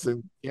journalist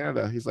in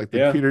Canada. He's like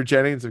the Peter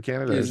Jennings of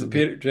Canada. He's the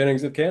Peter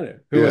Jennings of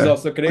Canada, who was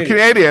also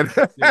Canadian.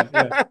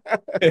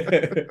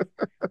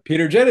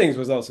 Peter Jennings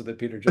was also the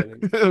Peter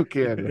Jennings. Oh,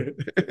 Canada.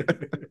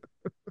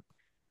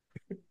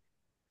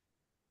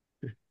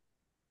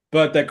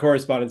 But that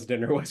correspondence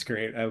dinner was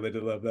great. I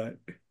did love that.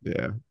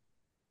 Yeah.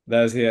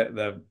 That was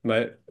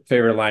my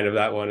favorite line of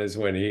that one is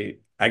when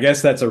I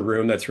guess that's a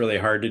room that's really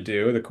hard to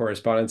do, the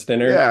correspondence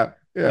dinner. Yeah.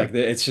 Like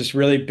it's just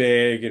really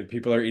big and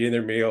people are eating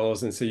their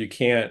meals, and so you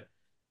can't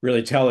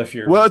really tell if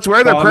you're it's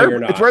where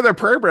their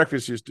prayer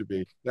breakfast used to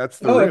be. That's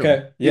the room.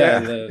 Okay.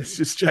 Yeah. It's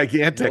just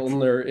gigantic.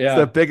 It's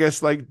the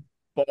biggest like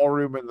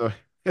ballroom in the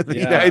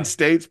United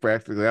States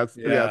practically. That's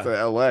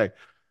LA.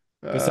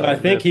 So I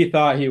think he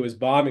thought he was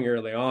bombing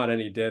early on, and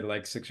he did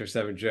like 6 or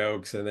 7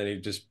 jokes, and then he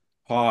just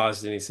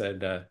paused and he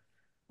said,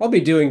 I'll be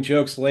doing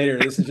jokes later.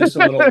 This is just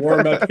a little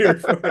warm up here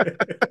for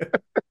it.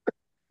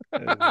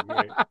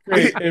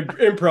 Great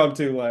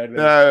impromptu line.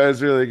 No, it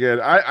was really good.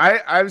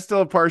 I'm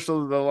still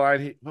partial to the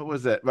line. What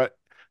was it? But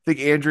I think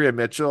Andrea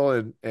Mitchell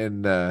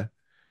and Alan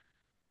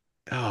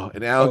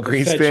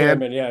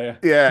Greenspan.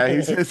 Yeah.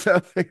 He said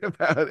something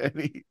about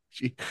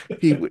he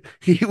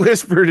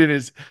whispered in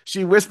his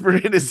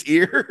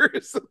ear.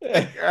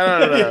 I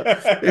don't know.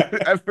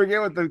 I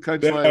forget what the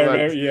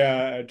punchline was.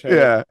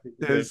 Yeah.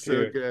 It's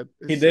so good.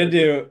 He did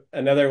do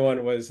another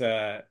one. Was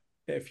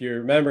if you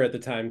remember at the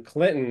time,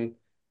 Clinton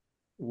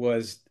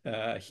was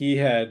he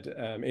had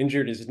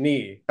injured his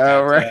knee.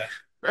 Oh,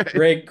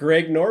 right.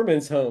 Greg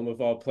Norman's home of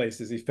all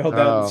places. He fell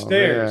down the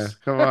stairs. Man.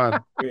 Come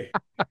on.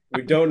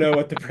 we don't know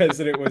what the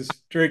president was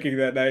drinking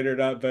that night or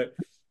not, but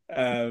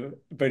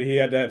he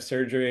had to have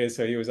surgery,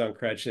 so he was on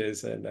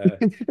crutches. And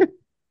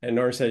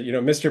Norm said,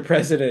 Mr.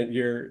 President,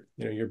 you're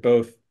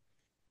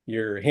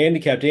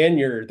handicapped and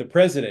you're the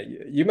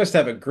president. You must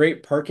have a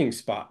great parking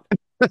spot.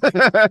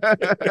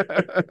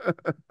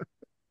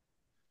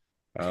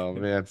 Oh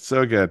man,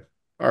 so good.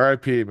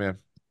 R.I.P. man.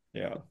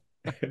 Yeah.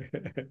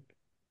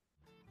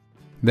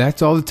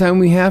 That's all the time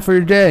we have for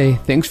today.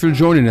 Thanks for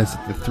joining us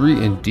at the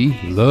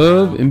 3&D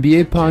Love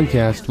NBA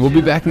podcast. We'll be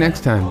back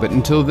next time, but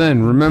until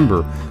then,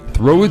 remember,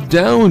 throw it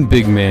down,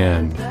 big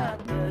man.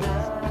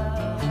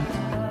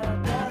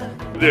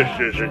 This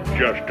isn't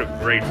just a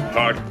great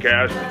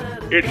podcast,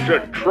 it's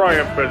a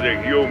triumph of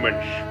the human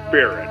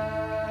spirit.